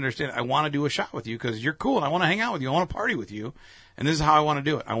understand. I want to do a shot with you because you're cool. And I want to hang out with you. I want to party with you. And this is how I want to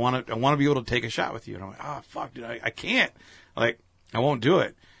do it. I want to be able to take a shot with you. And I'm like, oh, fuck, dude, I can't. Like, I won't do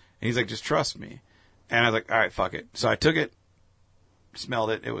it. And he's like, just trust me. And I was like, all right, fuck it. So I took it, smelled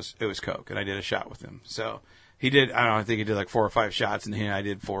it. It was Coke. And I did a shot with him. So he did, I don't know, I think he did like 4 or 5 shots. And I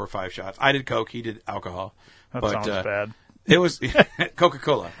did 4 or 5 shots. I did Coke. He did alcohol. That sounds bad. It was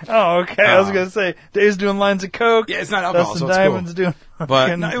Coca-Cola. Oh, okay. I was going to say, Dave's doing lines of Coke. Yeah, it's not alcohol, so it's Diamond's cool. doing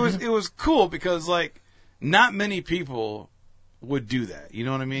but no, it was cool because, like, not many people would do that. You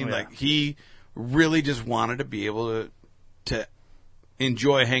know what I mean? Yeah. Like, he really just wanted to be able to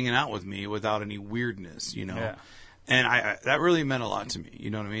enjoy hanging out with me without any weirdness, you know? Yeah. And I that really meant a lot to me, you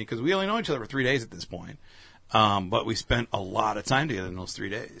know what I mean? Because we only know each other for 3 days at this point. But we spent a lot of time together in those 3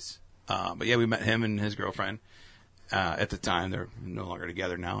 days. But yeah, we met him and his girlfriend. At the time, they're no longer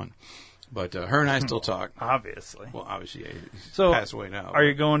together now, but her and I still talk. Obviously. Well, obviously, he's so passed away now. Are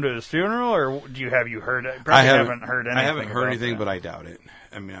you going to his funeral, or have you heard it? I haven't heard anything. I haven't heard anything, that. but I doubt it.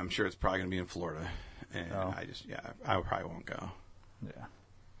 I mean, I'm sure it's probably going to be in Florida, and I probably won't go. Yeah.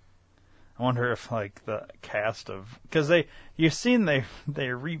 I wonder if, like, the cast of... Because you've seen they're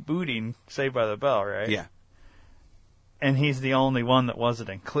rebooting Saved by the Bell, right? Yeah. And he's the only one that wasn't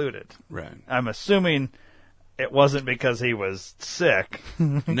included. Right. I'm assuming... It wasn't because he was sick.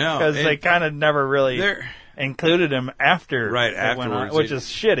 No. Because they kind of never really included him after it went on, which is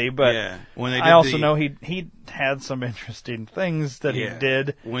shitty, but yeah. When they I also know he had some interesting things that he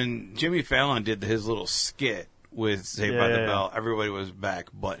did. When Jimmy Fallon did his little skit with Saved by the Bell, everybody was back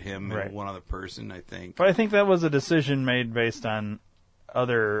but him and one other person, I think. But I think that was a decision made based on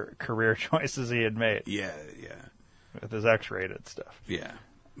other career choices he had made. Yeah. With his X-rated stuff. Yeah.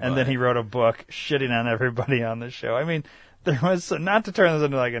 And then he wrote a book shitting on everybody on the show. I mean, there was, not to turn this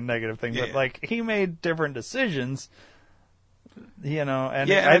into like a negative thing, but like he made different decisions, you know,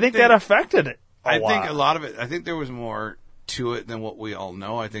 and I think that affected it a lot. think a lot of it, I think there was more to it than what we all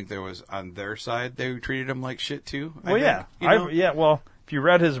know. I think there was on their side, they treated him like shit too. Well, well, if you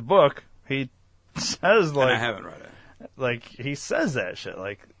read his book, he says like... And I haven't read it. Like, he says that shit.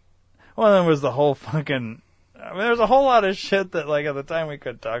 Like, well, there was the whole fucking... I mean, there's a whole lot of shit that, like, at the time we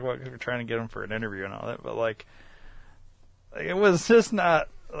couldn't talk about because we were trying to get him for an interview and all that. But, like it was just not,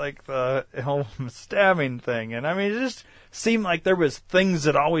 like, the whole stabbing thing. And, I mean, it just seemed like there was things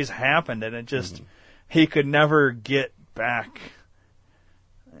that always happened. And it just, he could never get back,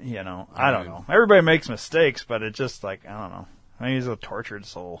 you know. I don't know. Everybody makes mistakes, but it just, like, I don't know. I mean, he's a tortured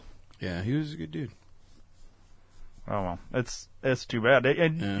soul. Yeah, he was a good dude. Oh, well, it's too bad.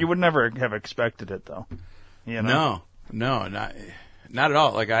 You would never have expected it, though. You know? No, not at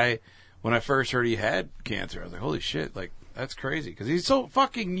all. Like when I first heard he had cancer, I was like, holy shit, like that's crazy because he's so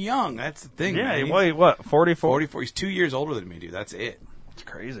fucking young. That's the thing. Yeah, wait, what? 44? 44. He's 2 years older than me, dude. That's it. It's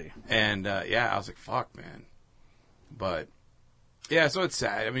crazy. And I was like, fuck, man. But yeah, so it's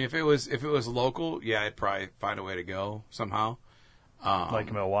sad. I mean, if it was local, yeah, I'd probably find a way to go somehow.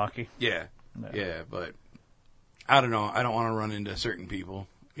 Like Milwaukee. Yeah, but I don't know. I don't want to run into certain people,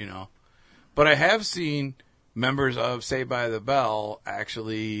 you know. But I have seen members of Saved by the Bell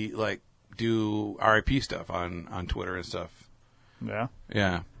actually like do RIP stuff on Twitter and stuff. Yeah.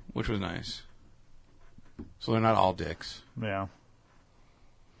 Yeah, which was nice. So they're not all dicks. Yeah.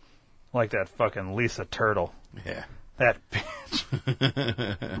 Like that fucking Lisa Turtle. Yeah. That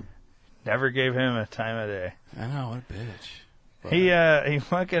bitch. Never gave him a time of day. I know, what a bitch. But He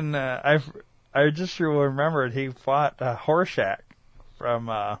fucking, I just remembered he fought Horshack from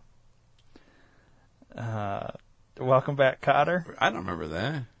Welcome Back, Kotter. I don't remember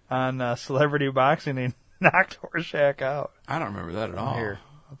that. On Celebrity Boxing, he knocked Horshack out. I don't remember that at all. Here.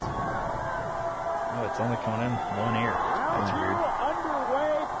 Oh, it's only coming in one ear. That's weird.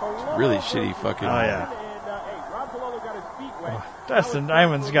 It's really shitty fucking... Oh, yeah. Dustin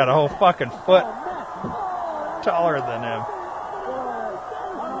Diamond's got a whole fucking foot taller than him.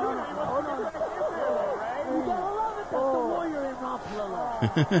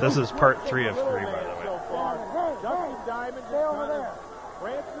 This is part 3 of 3, by the way.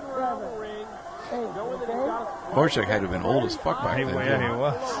 Horshack had to have been old as fuck back then. Yeah, he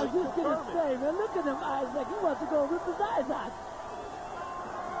was. I was just going to say, man, look at him eyes like he wants to go rip his eyes out.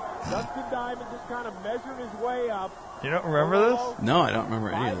 Dustin Diamond just kind of measured his way up. You don't remember this? No, I don't remember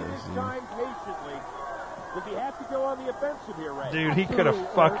any of this. Time patiently. Does he have to go on the offensive here, Ray? Dude, he could have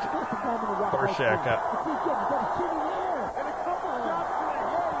fucked Horshack up.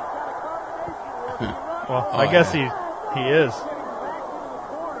 Well, I guess he is.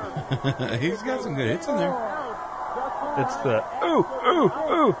 He's got some good hits in there. It's the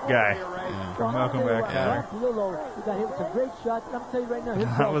ooh guy from Welcome Back, Kotter.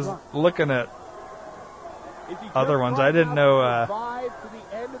 I was looking at other ones. I didn't know.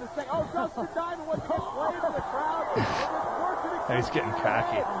 He's getting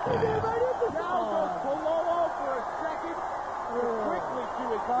cocky.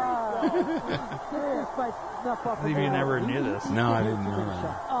 You never knew this. No, I didn't know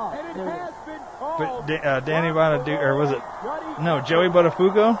that. But Danny Bonaduce, or was it? No, Joey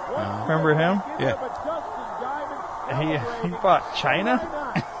Buttafuoco. Remember him? Yeah. He fought China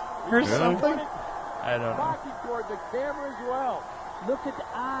or something. I don't know. Look at the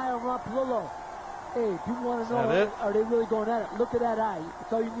eye on Rampollo. Hey, people want to know, are they really going at it? Look at that eye.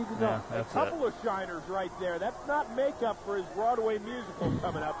 That's all you need to know. Yeah, a couple of shiners right there. That's not makeup for his Broadway musical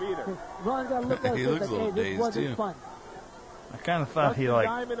coming up either. Ron's got to look at it. He looks a little this wasn't too. fun. I kind of thought it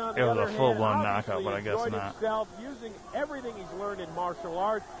was a full-blown knockout, but I guess not. Using everything he's learned in martial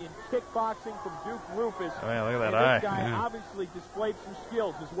arts, in kickboxing from Duke Rufus. Oh, yeah, look at that eye. This guy obviously displayed some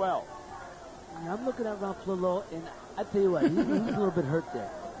skills as well. Yeah, I'm looking at Rampollo, and I tell you what, he's a little bit hurt there.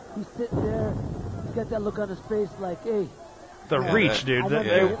 He's sitting there. He's got that look on his face like, hey. The reach, dude.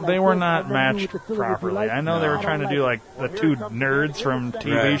 They were not matched properly. I know they were trying to do like the two nerds from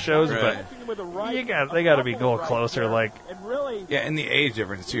TV shows, but they got to be a little closer. Like, yeah, and the age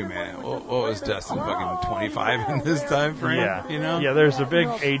difference too, man. What was Dustin, fucking 25 in this time frame? Yeah, you know. Yeah, there's a big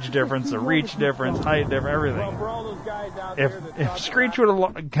age difference, a reach difference, height difference, everything. If Screech would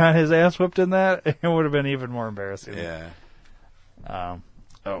have got his ass whipped in that, it would have been even more embarrassing. Yeah. Oh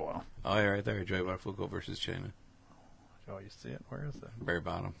well. Oh yeah, right there, Joey Buttafuoco versus China. Oh, you see it? Where is it? Very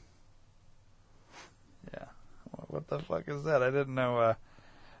bottom. Yeah. What the fuck is that? I didn't know.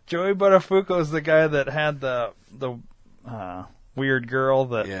 Joey Buttafuoco is the guy that had the weird girl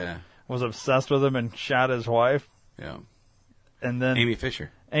that was obsessed with him and shot his wife. Yeah. And then Amy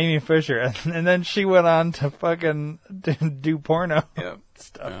Fisher. And then she went on to fucking do porno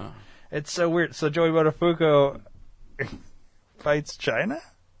stuff. Yeah. It's so weird. So Joey Buttafuoco fights China?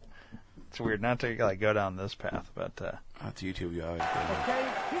 It's weird not to like go down this path, but that's YouTube. You always go. Okay,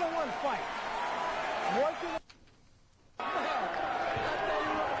 he don't want to fight.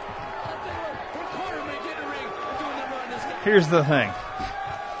 Here's the thing.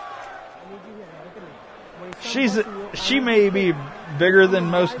 She may be bigger than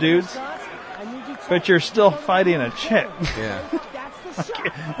most dudes, but you're still fighting a chick. Yeah.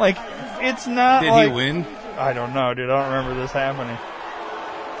 like it's not. Did like, he win? I don't know, dude. I don't remember this happening.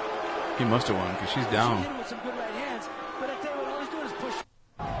 He must have won because she's down.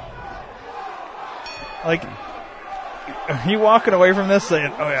 Like, he walking away from this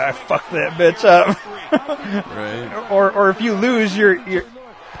saying, "Oh yeah, I fucked that bitch up." Right. Or if you lose, you're.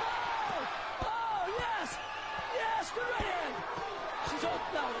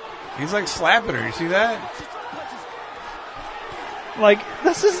 He's like slapping her. You see that? Like,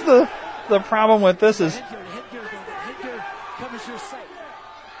 this is the problem with this is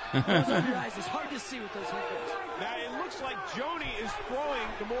It's hard to see with those hookers. Now it looks like Joni is throwing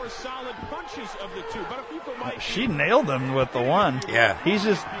the more solid punches of the two, but Afuko might. She nailed him with the one. Yeah. He's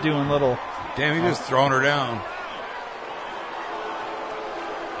just doing little. Damn, he's just throwing her down.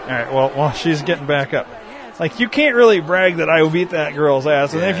 All right. Well, she's getting back up. Like, you can't really brag that I will beat that girl's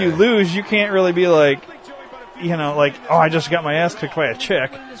ass, and if you lose, you can't really be like, like, oh, I just got my ass kicked by a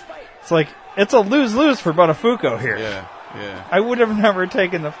chick. It's like, it's a lose-lose for Buttafuoco here. Yeah. I would have never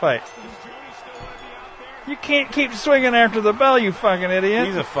taken the fight. You can't keep swinging after the bell, you fucking idiot.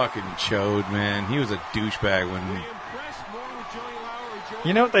 He's a fucking chode, man. He was a douchebag when...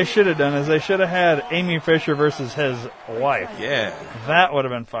 You know what they should have done is they should have had Amy Fisher versus his wife. Yeah. That would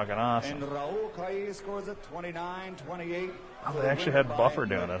have been fucking awesome. And Raul Clay scores at 29-28. Oh, they actually had Buffer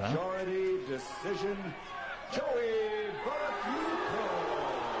doing it, huh? Majority decision. Joey Buttafuoco.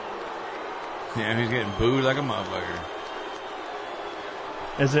 Damn, he's getting booed like a motherfucker.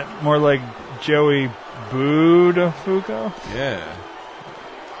 Is it more like Joey Buttafuoco? Yeah.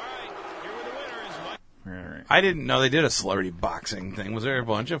 I didn't know they did a celebrity boxing thing. Was there a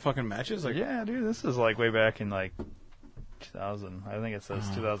bunch of fucking matches? Like, yeah, dude, this is like way back in like 2000. I think it says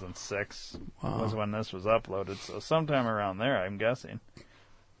 2006 was when this was uploaded. So sometime around there, I'm guessing.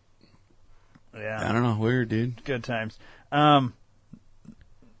 Yeah. I don't know. Weird, dude. Good times. Yeah,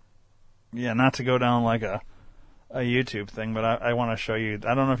 not to go down like a YouTube thing, but I want to show you.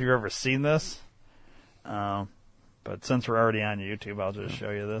 I don't know if you've ever seen this, but since we're already on YouTube, I'll just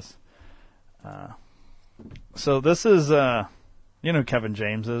show you this. So this is, you know who Kevin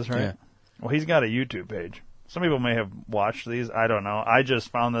James is, right? Yeah. Well, he's got a YouTube page. Some people may have watched these. I don't know. I just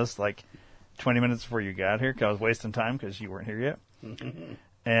found this like 20 minutes before you got here because I was wasting time because you weren't here yet.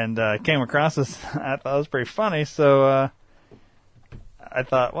 And came across this. I thought it was pretty funny, so I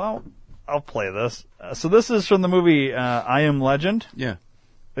thought, well, I'll play this. So this is from the movie I Am Legend. Yeah.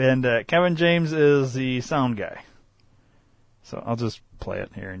 And Kevin James is the sound guy. So I'll just play it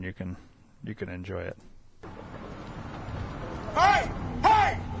here, and you can enjoy it. Hey!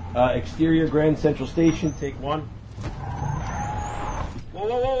 Hey! Exterior Grand Central Station, take one. Whoa,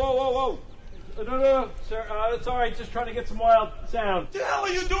 whoa, whoa, whoa, whoa, whoa. No, sir. It's all right. Just trying to get some wild sound. What the hell are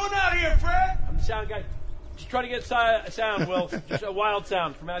you doing out here, Fred? I'm the sound guy. Just trying to get sound, Will. Just a wild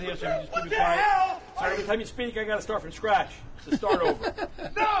sound from out here, so you just keep it quiet. Hell? Sorry, every time you speak, I got to start from scratch. To start over.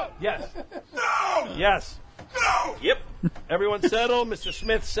 No! Yes. No! Yes. No! Yep. Everyone settle. Mr.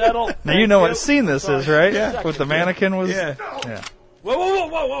 Smith, settle. Now you know what scene this is, right? Yeah. With the mannequin was. Yeah. Yeah. Whoa, whoa, whoa,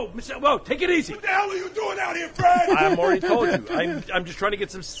 whoa, whoa, whoa! Take it easy. What the hell are you doing out here, Fred? I'm already told you. I'm just trying to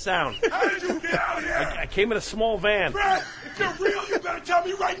get some sound. How did you get out here? I came in a small van. Fred, if you're real, you better tell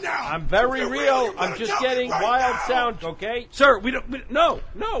me right now. I'm very real. I'm just getting wild sound, okay? Sir, no.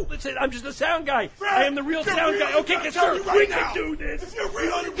 Listen, I'm just a sound guy. Fred, I am the real sound guy. Okay, sir, we can do this. If you're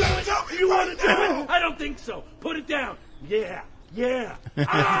real, you better tell me You right want to do now. it? I don't think so. Put it down. Yeah.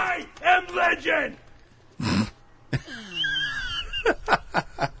 I am legend.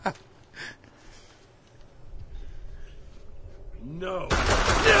 No. Yeah.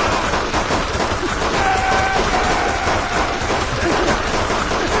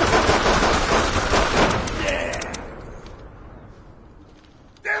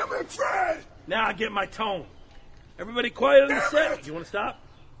 Damn it, Fred. Now I get my tone. Everybody quiet on the set. You want to stop?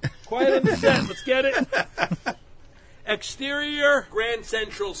 Quiet on the set. Let's get it. Exterior, Grand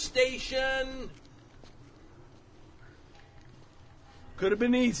Central Station. Could have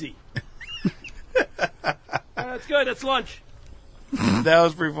been easy. That's good. That's lunch. That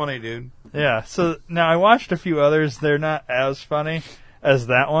was pretty funny, dude. Yeah. So now I watched a few others. They're not as funny as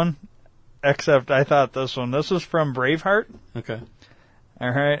that one, except I thought this one. This was from Braveheart. Okay. All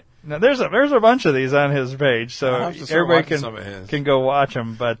right. Now there's a bunch of these on his page, so everybody can go watch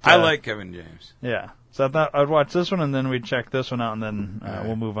them. But I like Kevin James. Yeah. So I thought I'd watch this one, and then we'd check this one out, and then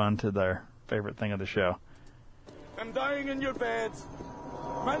we'll move on to their favorite thing of the show. I'm dying in your beds.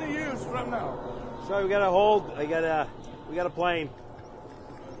 Many years from now. Sorry, we got to hold. We got a plane.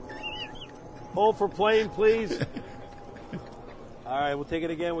 Hold for plane, please. All right, we'll take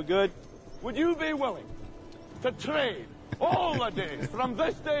it again. We're good. Would you be willing to trade all the days from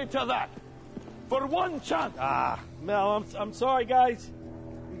this day to that for one chance? Mel, I'm sorry, guys.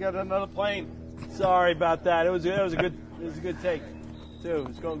 We got another plane. Sorry about that. It was a good take, too.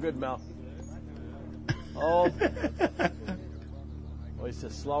 It's going good, Mel. Oh, it's a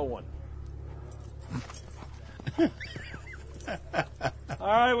slow one. All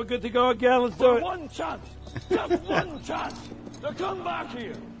right, we're good to go again. Let's do it. One chance, just one chance to come back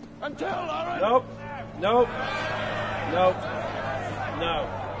here and tell our Nope.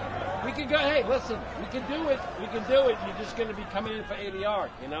 We can go. Hey, listen, we can do it. We can do it. You're just going to be coming in for ADR.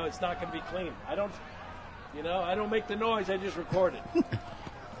 You know, it's not going to be clean. I don't make the noise. I just record it.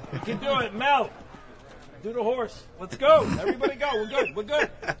 We can do it. Mel, do the horse. Let's go. Everybody go. We're good. We're good.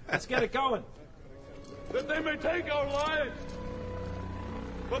 Let's get it going. That they may take our lives,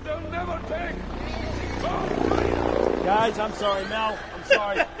 but they'll never take our freedom. Guys, I'm sorry, Mel. I'm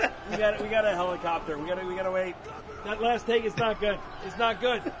sorry. We got a helicopter. We got to wait. That last take is not good. It's not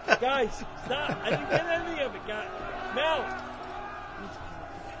good. Guys, stop. I didn't get any of it. God. Mel,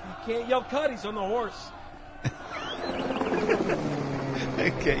 you can't yell cut. He's on the horse.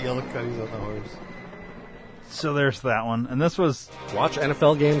 I can't yell cut. He's on the horse. So there's that one. And this was... Watch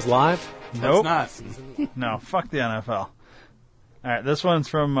NFL games live? Nope. That's not. No, fuck the NFL. All right, this one's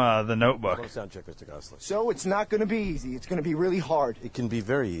from The Notebook. Sound check, Mr. Gosling. So it's not going to be easy. It's going to be really hard. It can be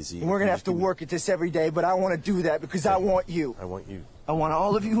very easy. And we're going to have to work at this every day, but I want to do that because I want you. I want you. I want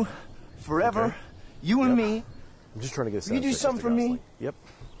all of you forever. Okay. You and me. I'm just trying to get a Will you do something for me? Yep.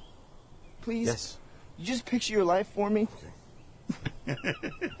 Please? Yes. You just picture your life for me. Okay.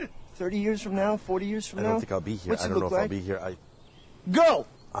 30 years from now, 40 years from now? I don't think I'll be here. What's I it don't know look if like? I'll be here. Go!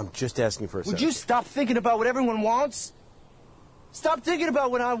 I'm just asking for a second. Would you stop thinking about what everyone wants? Stop thinking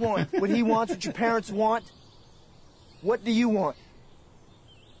about what I want, what he wants, what your parents want. What do you want?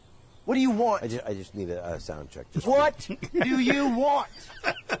 What do you want? I just need a sound check. What do you want?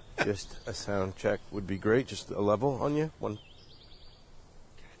 Just a sound check would be great. Just a level on you. One.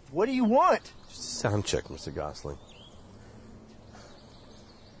 What do you want? Just a sound check, Mr. Gosling.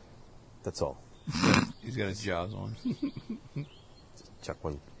 That's all. He's got his jaws on. Check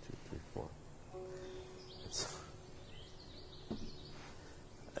 1, 2, 3, 4.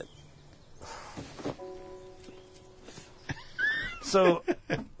 So,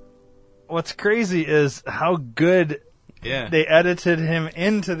 what's crazy is how good they edited him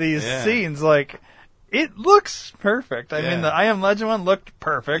into these scenes. Like, it looks perfect. I mean, the I Am Legend one looked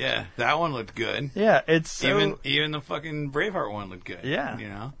perfect. Yeah, that one looked good. Yeah, it's so... Even the fucking Braveheart one looked good. Yeah. You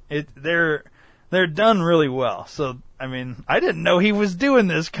know? They're done really well. So, I mean, I didn't know he was doing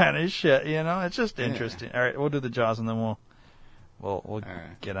this kind of shit, you know? It's just interesting. All right, we'll do the Jaws and then we'll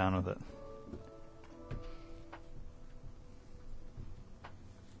get on with it.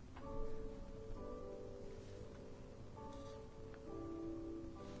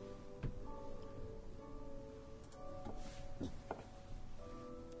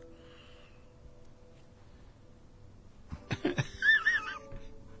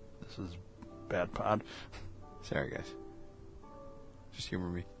 This is bad pod. Sorry, guys. Just humor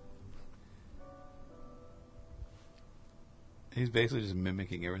me. He's basically just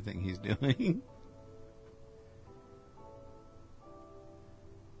mimicking everything he's doing.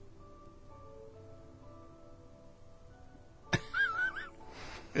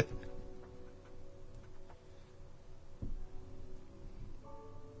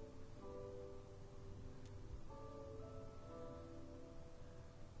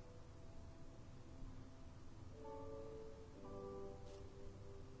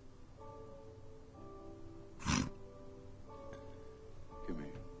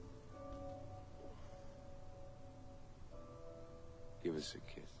 Give us a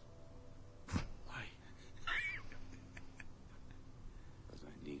kiss. Why? Because I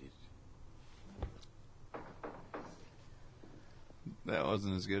need it. That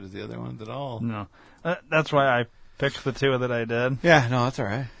wasn't as good as the other ones at all. No. That's why I picked the two that I did. Yeah, no, that's all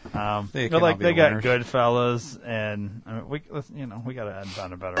right. They got Goodfellas, and I mean, we got to have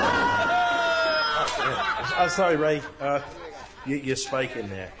done a better one. I'm sorry, Ray. You're spiking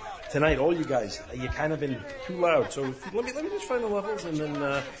there. Tonight, all you guys, you kind of been too loud. So let me just find the levels, and then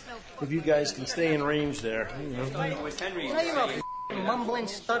if you guys can stay in range there. You know, you're a mumbling,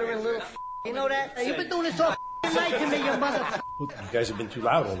 stuttering little. You know that? You've been doing this all night to me, you mother. You guys have been too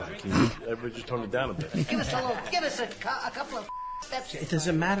loud all night. Can you ever just tone it down a bit? Give us a couple of steps. It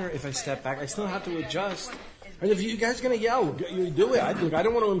doesn't matter if I step back. I still have to adjust. And if you guys are gonna yell, you do it. I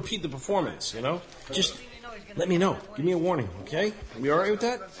don't want to impede the performance. You know, just. Let me know. Give me a warning, okay? We all right with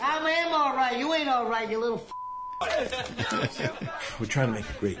that? I am all right. You ain't all right, you little We're trying to make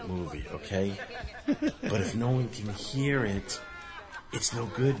a great movie, okay? But if no one can hear it, it's no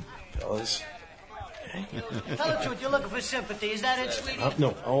good, fellas. Okay? Tell the truth. You're looking for sympathy. Is that it, sweetie?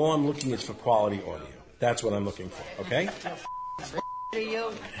 No. All I'm looking is for quality audio. That's what I'm looking for, okay?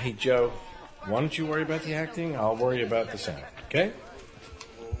 You. Hey, Joe, why don't you worry about the acting? I'll worry about the sound, okay?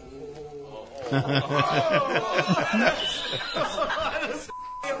 You're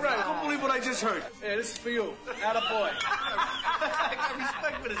right. I can't believe what I just heard. Yeah, this is for you. Attaboy. I got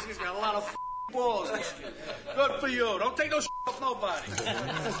respect for this. He's got a lot of balls this year. Good for you. Don't take no off nobody.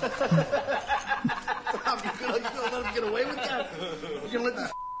 You're gonna let him get away with that? You're gonna let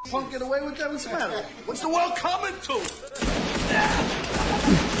this punk get away with that? What's the matter? What's the world coming to?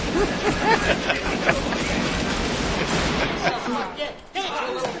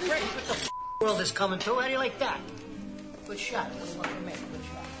 What the world is coming to? How do you like that? Good shot. Good shot.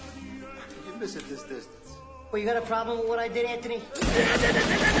 You miss at this distance. Well, you got a problem with what I did, Anthony?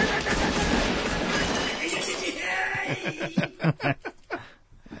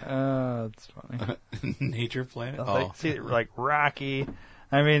 That's funny. Nature Planet? Like Rocky.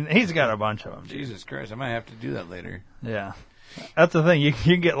 I mean, he's got a bunch of them. Jesus Christ, I might have to do that later. Yeah. That's the thing. You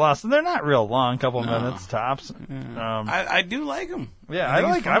can get lost. And they're not real long, couple minutes tops. I do like him. Yeah,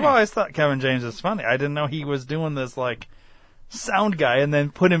 I've always thought Kevin James is funny. I didn't know he was doing this, like, sound guy and then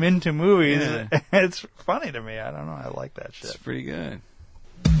put him into movies. Yeah. It's funny to me. I don't know. I like that shit. It's pretty good.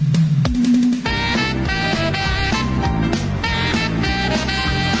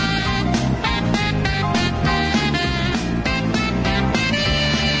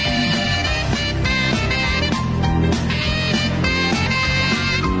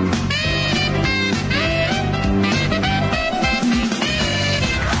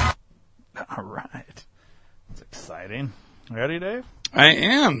 All right. It's exciting. Ready, Dave? I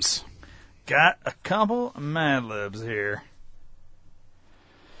am. Got a couple Mad Libs here.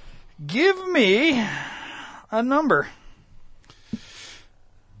 Give me a number.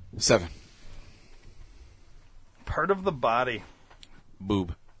 7. Part of the body.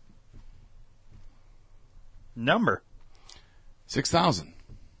 Boob. Number. 6,000.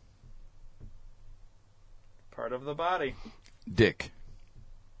 Part of the body. Dick.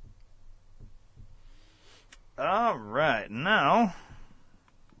 All right, now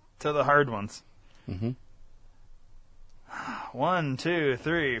to the hard ones. 1, 2,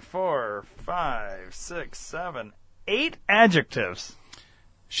 3, 4, 5, 6, 7, 8 adjectives.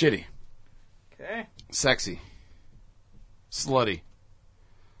 Shitty. Okay. Sexy. Slutty.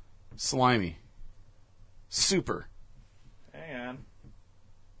 Slimy. Super. Hang on.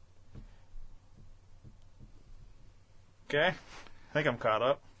 Okay. I think I'm caught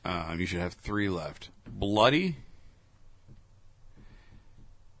up. You should have 3 left. Bloody.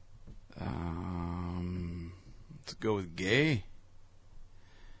 Let's go with gay.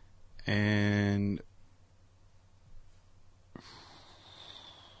 And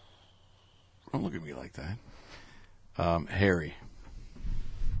don't look at me like that. Hairy.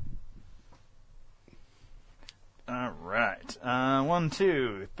 All right. 1,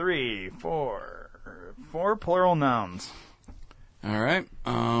 2, 3, 4. 4 plural nouns. All right.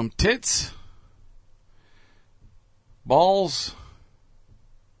 Tits. Balls.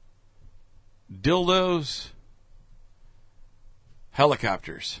 Dildos.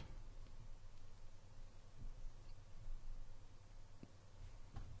 Helicopters.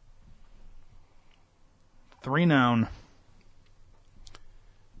 Three noun.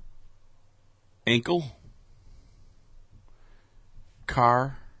 Ankle.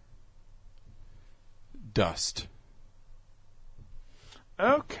 Car. Dust.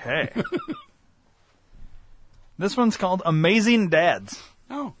 Okay. This one's called Amazing Dads.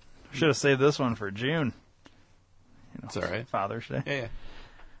 Oh. Should have saved this one for June. It's all right. Father's Day. Yeah.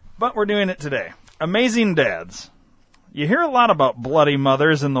 But we're doing it today. Amazing Dads. You hear a lot about bloody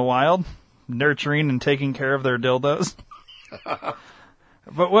mothers in the wild, nurturing and taking care of their dildos.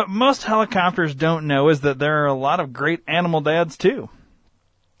 But what most helicopters don't know is that there are a lot of great animal dads, too.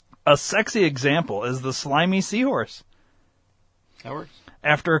 A sexy example is the slimy seahorse. That works.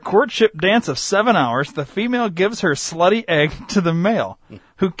 After a courtship dance of 7 hours, the female gives her slutty egg to the male,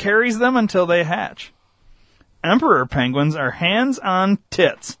 who carries them until they hatch. Emperor penguins are hands-on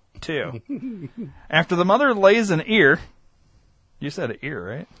tits, too. After the mother lays an ear... You said an ear,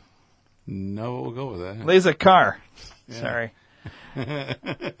 right? No, we'll go with that. Lays a car. Yeah. Sorry.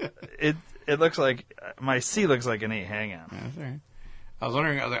 It looks like... My C looks like an E. Hang on. That's all right. I was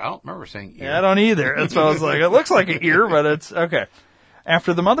wondering, I don't remember saying ear. Yeah, I don't either. That's why I was like, it looks like an ear, but it's... Okay.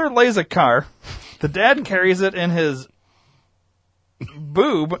 After the mother lays a car, the dad carries it in his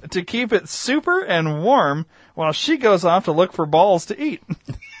boob to keep it super and warm while she goes off to look for balls to eat.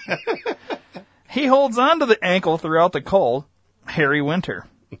 He holds on to the ankle throughout the cold, hairy winter.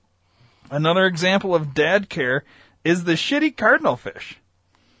 Another example of dad care is the shitty cardinal fish.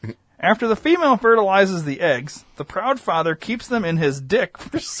 After the female fertilizes the eggs, the proud father keeps them in his dick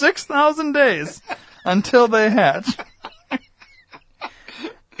for 6,000 days until they hatch.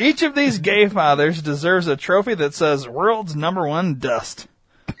 Each of these gay fathers deserves a trophy that says world's #1 dust.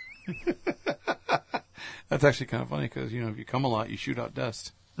 That's actually kind of funny because, if you come a lot, you shoot out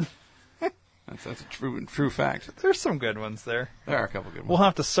dust. That's a true fact. There's some good ones there. There are a couple good ones. We'll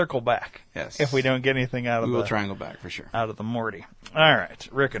have to circle back. Yes. If we don't get anything out of we will triangle back for sure. Out of the Morty. All right.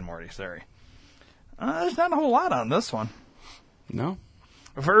 Rick and Morty, sorry. There's not a whole lot on this one. No?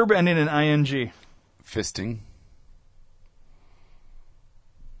 Verb ending in ing. Fisting.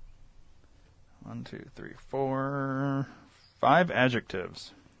 1, 2, 3, 4, 5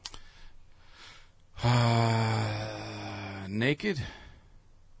 adjectives. Naked.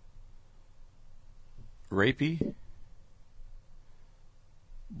 Rapey.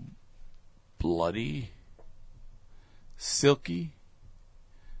 Bloody. Silky.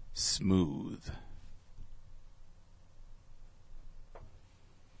 Smooth.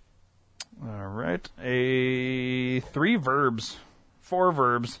 All right. 4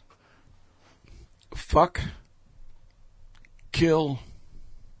 verbs. Fuck. Kill.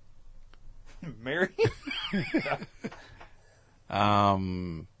 Marry.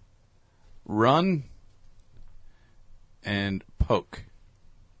 Run. And poke.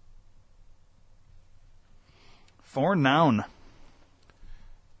 4 noun.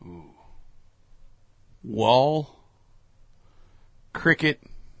 Ooh. Wall. Cricket.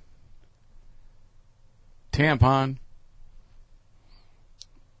 Tampon.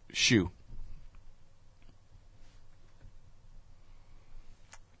 Shoe.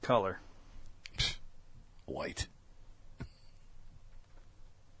 Color. White.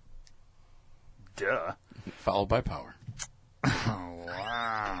 Duh. Followed by power. Oh,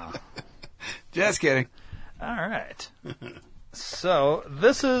 wow. Just kidding. All right. So,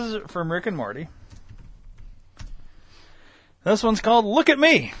 this is from Rick and Morty. This one's called Look at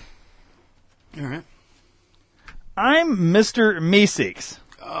Me. All right. I'm Mr. Meeseeks.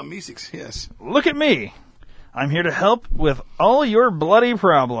 Meeseeks, yes. Look at me. I'm here to help with all your bloody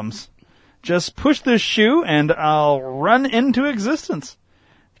problems. Just push this shoe and I'll run into existence.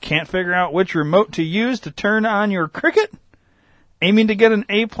 Can't figure out which remote to use to turn on your cricket? Aiming to get an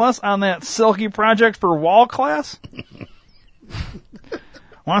A+ on that silky project for wall class?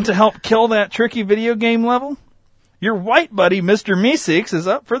 Want to help kill that tricky video game level? Your white buddy, Mr. Meeseeks, is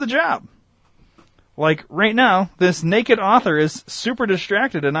up for the job. Like, right now, this naked author is super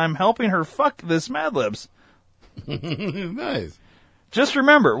distracted and I'm helping her fuck this Mad Libs. Nice. Just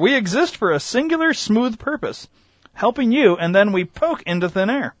remember, we exist for a singular, smooth purpose. Helping you, and then we poke into thin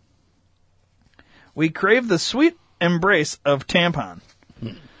air. We crave the sweet embrace of tampon.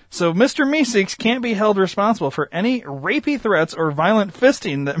 So Mr. Meeseeks can't be held responsible for any rapey threats or violent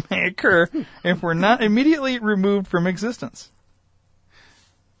fisting that may occur if we're not immediately removed from existence.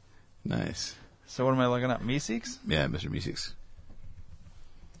 Nice. So what am I looking up? Meeseeks? Yeah, Mr. Meeseeks.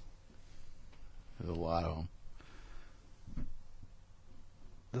 There's a lot of them.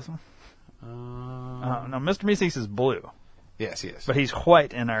 This one? No, Mr. Meeseeks is blue. Yes, yes. But he's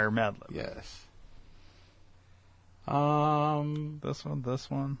white in our Mad Lib. Yes. This one, this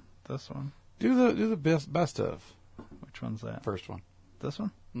one, this one. Do the best of. Which one's that? First one. This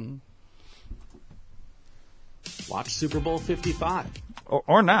one? Mm-hmm. Watch Super Bowl 55.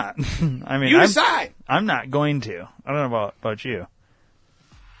 Or not. I mean, you decide. I'm not going to. I don't know about you.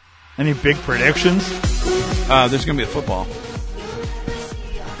 Any big predictions? There's going to be a football.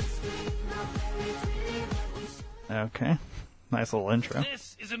 Okay. Nice little intro.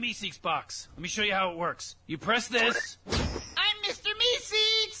 This is a Meeseeks box. Let me show you how it works. You press this. I'm Mr.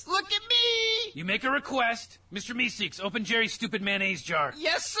 Meeseeks! Look at me! You make a request. Mr. Meeseeks, open Jerry's stupid mayonnaise jar.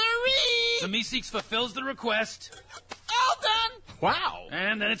 Yes, sirree! So Meeseeks fulfills the request. All done! Wow!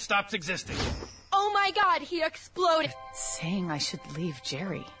 And then it stops existing. Oh my god, he exploded. Saying I should leave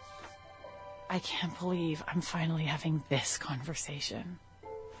Jerry. I can't believe I'm finally having this conversation.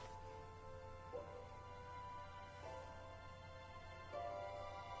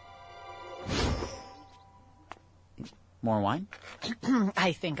 More wine?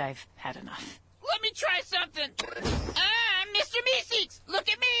 I think I've had enough. Let me try something. I'm Mr. Meeseeks. Look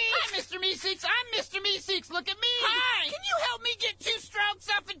at me. Hi, Mr. Meeseeks. I'm Mr. Meeseeks. Look at me. Hi. Can you help me get 2 strokes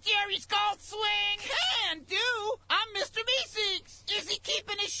off of Jerry's golf swing? Can do. I'm Mr. Meeseeks. Is he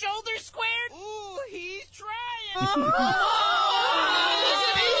keeping his shoulders squared? Ooh, he's trying.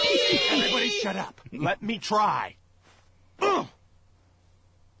 Everybody shut up. Let me try. Damn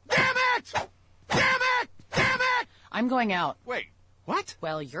it! Damn it! Damn it! I'm going out. Wait, what?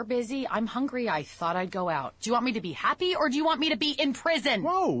 Well, you're busy. I'm hungry. I thought I'd go out. Do you want me to be happy or do you want me to be in prison?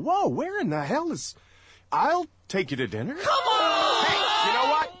 Whoa, where in the hell is... I'll take you to dinner. Come on! Hey, you know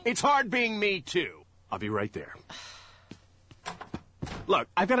what? It's hard being me, too. I'll be right there. Look,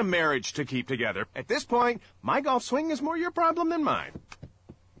 I've got a marriage to keep together. At this point, my golf swing is more your problem than mine.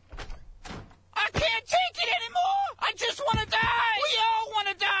 I can't take it anymore! I just want to die! We all want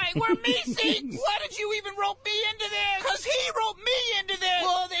to die! They were Meeseeks. Why did you even rope me into this? Because he roped me into this.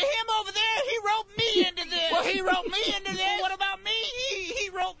 Well, him over there, he roped me into this. Well, he roped me into this. What about me? He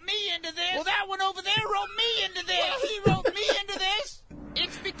roped me into this. Well, that one over there roped me into this. Well, he roped me into this.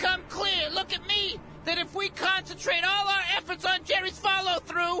 It's become clear, look at me, that if we concentrate all our efforts on Jerry's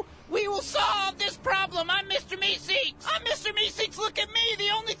follow-through, we will solve this problem. I'm Mr. Meeseeks. I'm Mr. Meeseeks. Look at me.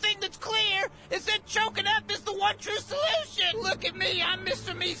 The only thing that's clear is that choking up is the one true solution. Look at me. I'm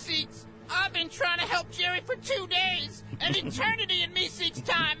Mr. Meeseeks. I've been trying to help Jerry for 2 days, an eternity in Meeseeks'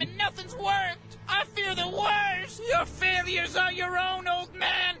 time, and nothing's worked. I fear the worst. Your failures are your own, old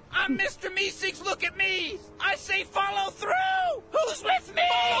man. I'm Mr. Meeseeks. Look at me. I say follow through. Who's with me?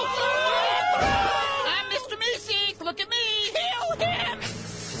 Follow through. I'm Mr. Meeseeks. Look at me. Kill him.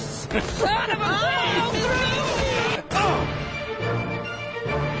 Son of a bitch!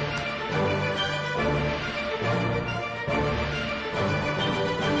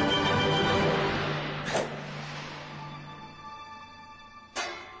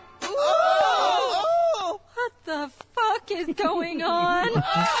 Oh! What the fuck is going on?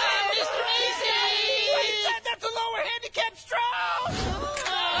 Mr. Meeseeks! That's a lower handicap stroke!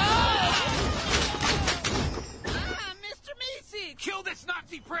 Mr. Meeseeks! Kill this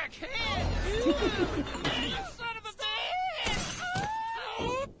Nazi prick! You son of a bitch!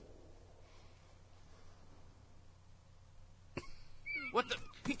 What the?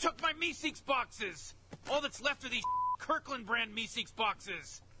 He took my Meeseeks boxes! All that's left are these Kirkland brand Meeseeks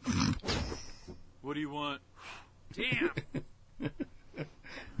boxes! What do you want? Damn.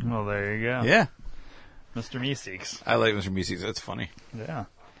 Well, there you go. Yeah. Mr. Meeseeks. I like Mr. Meeseeks. That's funny. Yeah.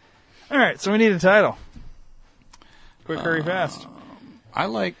 All right, so we need a title. Quick, hurry, fast. I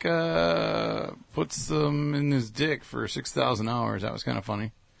like puts them in his dick for 6,000 hours. That was kind of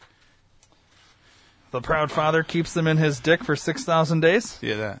funny. The proud father keeps them in his dick for 6,000 days?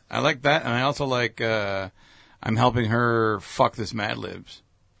 Yeah, that. I like that, and I also like I'm helping her fuck this Mad Libs.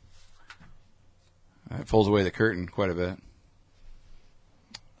 It pulls away the curtain quite a bit.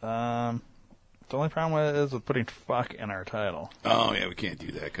 The only problem is with putting fuck in our title. Oh, yeah, we can't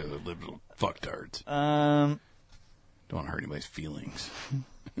do that because of liberal fucktards. Don't want to hurt anybody's feelings.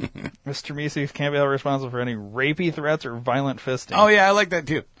 Mr. Meeseeks can't be held responsible for any rapey threats or violent fisting. Oh, yeah, I like that,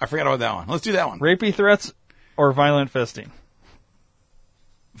 too. I forgot about that one. Let's do that one. Rapey threats or violent fisting?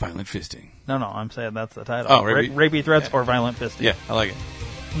 Violent fisting. No, I'm saying that's the title. Oh, rapey threats or violent fisting. Yeah, I like it.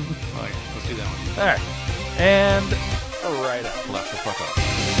 I like it. Let's do that one. All right. And right up. Left the fuck up.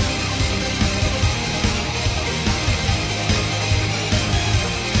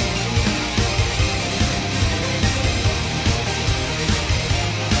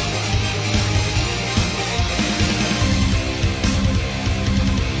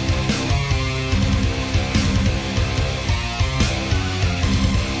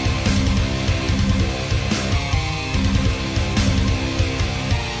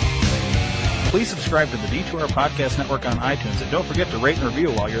 Please subscribe to the D2R Podcast Network on iTunes, and don't forget to rate and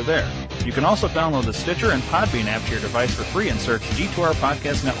review while you're there. You can also download the Stitcher and Podbean app to your device for free and search D2R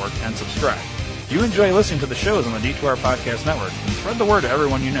Podcast Network and subscribe. If you enjoy listening to the shows on the D2R Podcast Network, spread the word to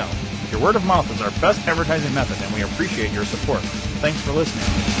everyone you know. Your word of mouth is our best advertising method, and we appreciate your support. Thanks for listening.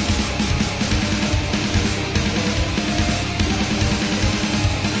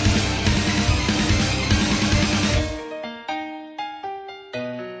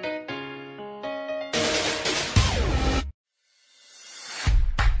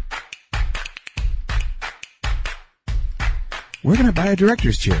 Where can I buy a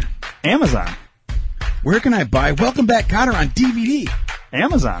director's chair? Amazon. Where can I buy Welcome Back, Kotter on DVD?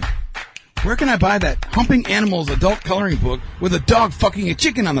 Amazon. Where can I buy that Humping Animals adult coloring book with a dog fucking a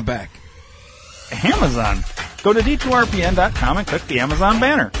chicken on the back? Amazon. Go to d2rpn.com and click the Amazon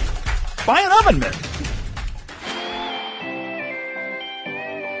banner. Buy an oven mitt.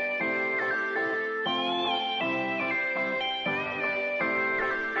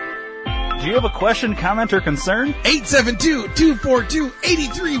 Do you have a question, comment, or concern?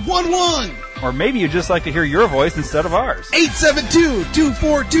 872-242-8311. Or maybe you'd just like to hear your voice instead of ours.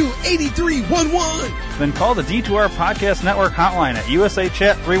 872-242-8311. Then call the D2R Podcast Network hotline at USA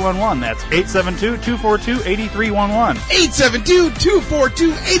Chat 311. That's 872-242-8311.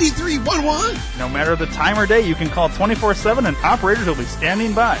 872-242-8311. No matter the time or day, you can call 24/7 and operators will be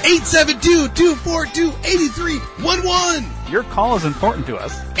standing by. 872-242-8311. Your call is important to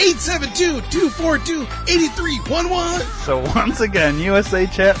us. 872-242-8311. So once again, USA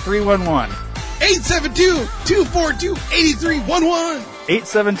Chat 311. 872-242-8311.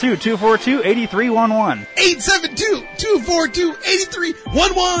 872-242-8311.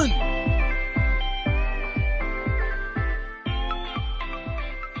 872-242-8311.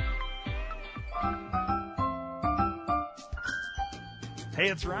 Hey,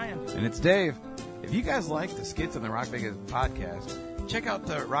 it's Ryan. And it's Dave. If you guys like the skits on the Rock Vegas podcast, check out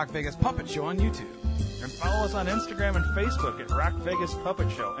the Rock Vegas Puppet Show on YouTube. And follow us on Instagram and Facebook at Rock Vegas Puppet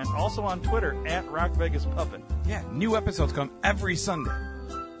Show, and also on Twitter at Rock Vegas Puppet. Yeah, new episodes come every Sunday.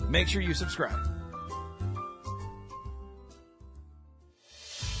 Make sure you subscribe.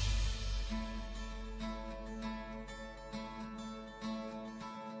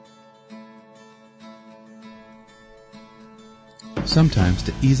 Sometimes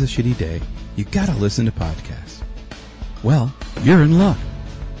to ease a shitty day, you gotta listen to podcasts. Well, you're in luck.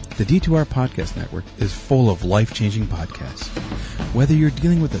 The D2R Podcast Network is full of life-changing podcasts. Whether you're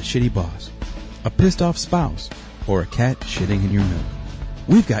dealing with a shitty boss, a pissed-off spouse, or a cat shitting in your milk,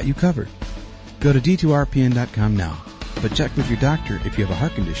 we've got you covered. Go to D2RPN.com now, but check with your doctor if you have a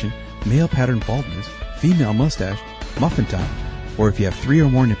heart condition, male pattern baldness, female mustache, muffin top, or if you have 3 or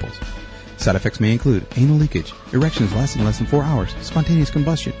more nipples. Side effects may include anal leakage, erections lasting less than 4 hours, spontaneous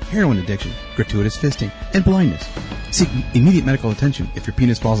combustion, heroin addiction, gratuitous fisting, and blindness. Seek immediate medical attention if your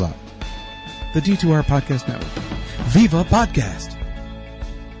penis falls out. The D2R Podcast Network. Viva Podcast!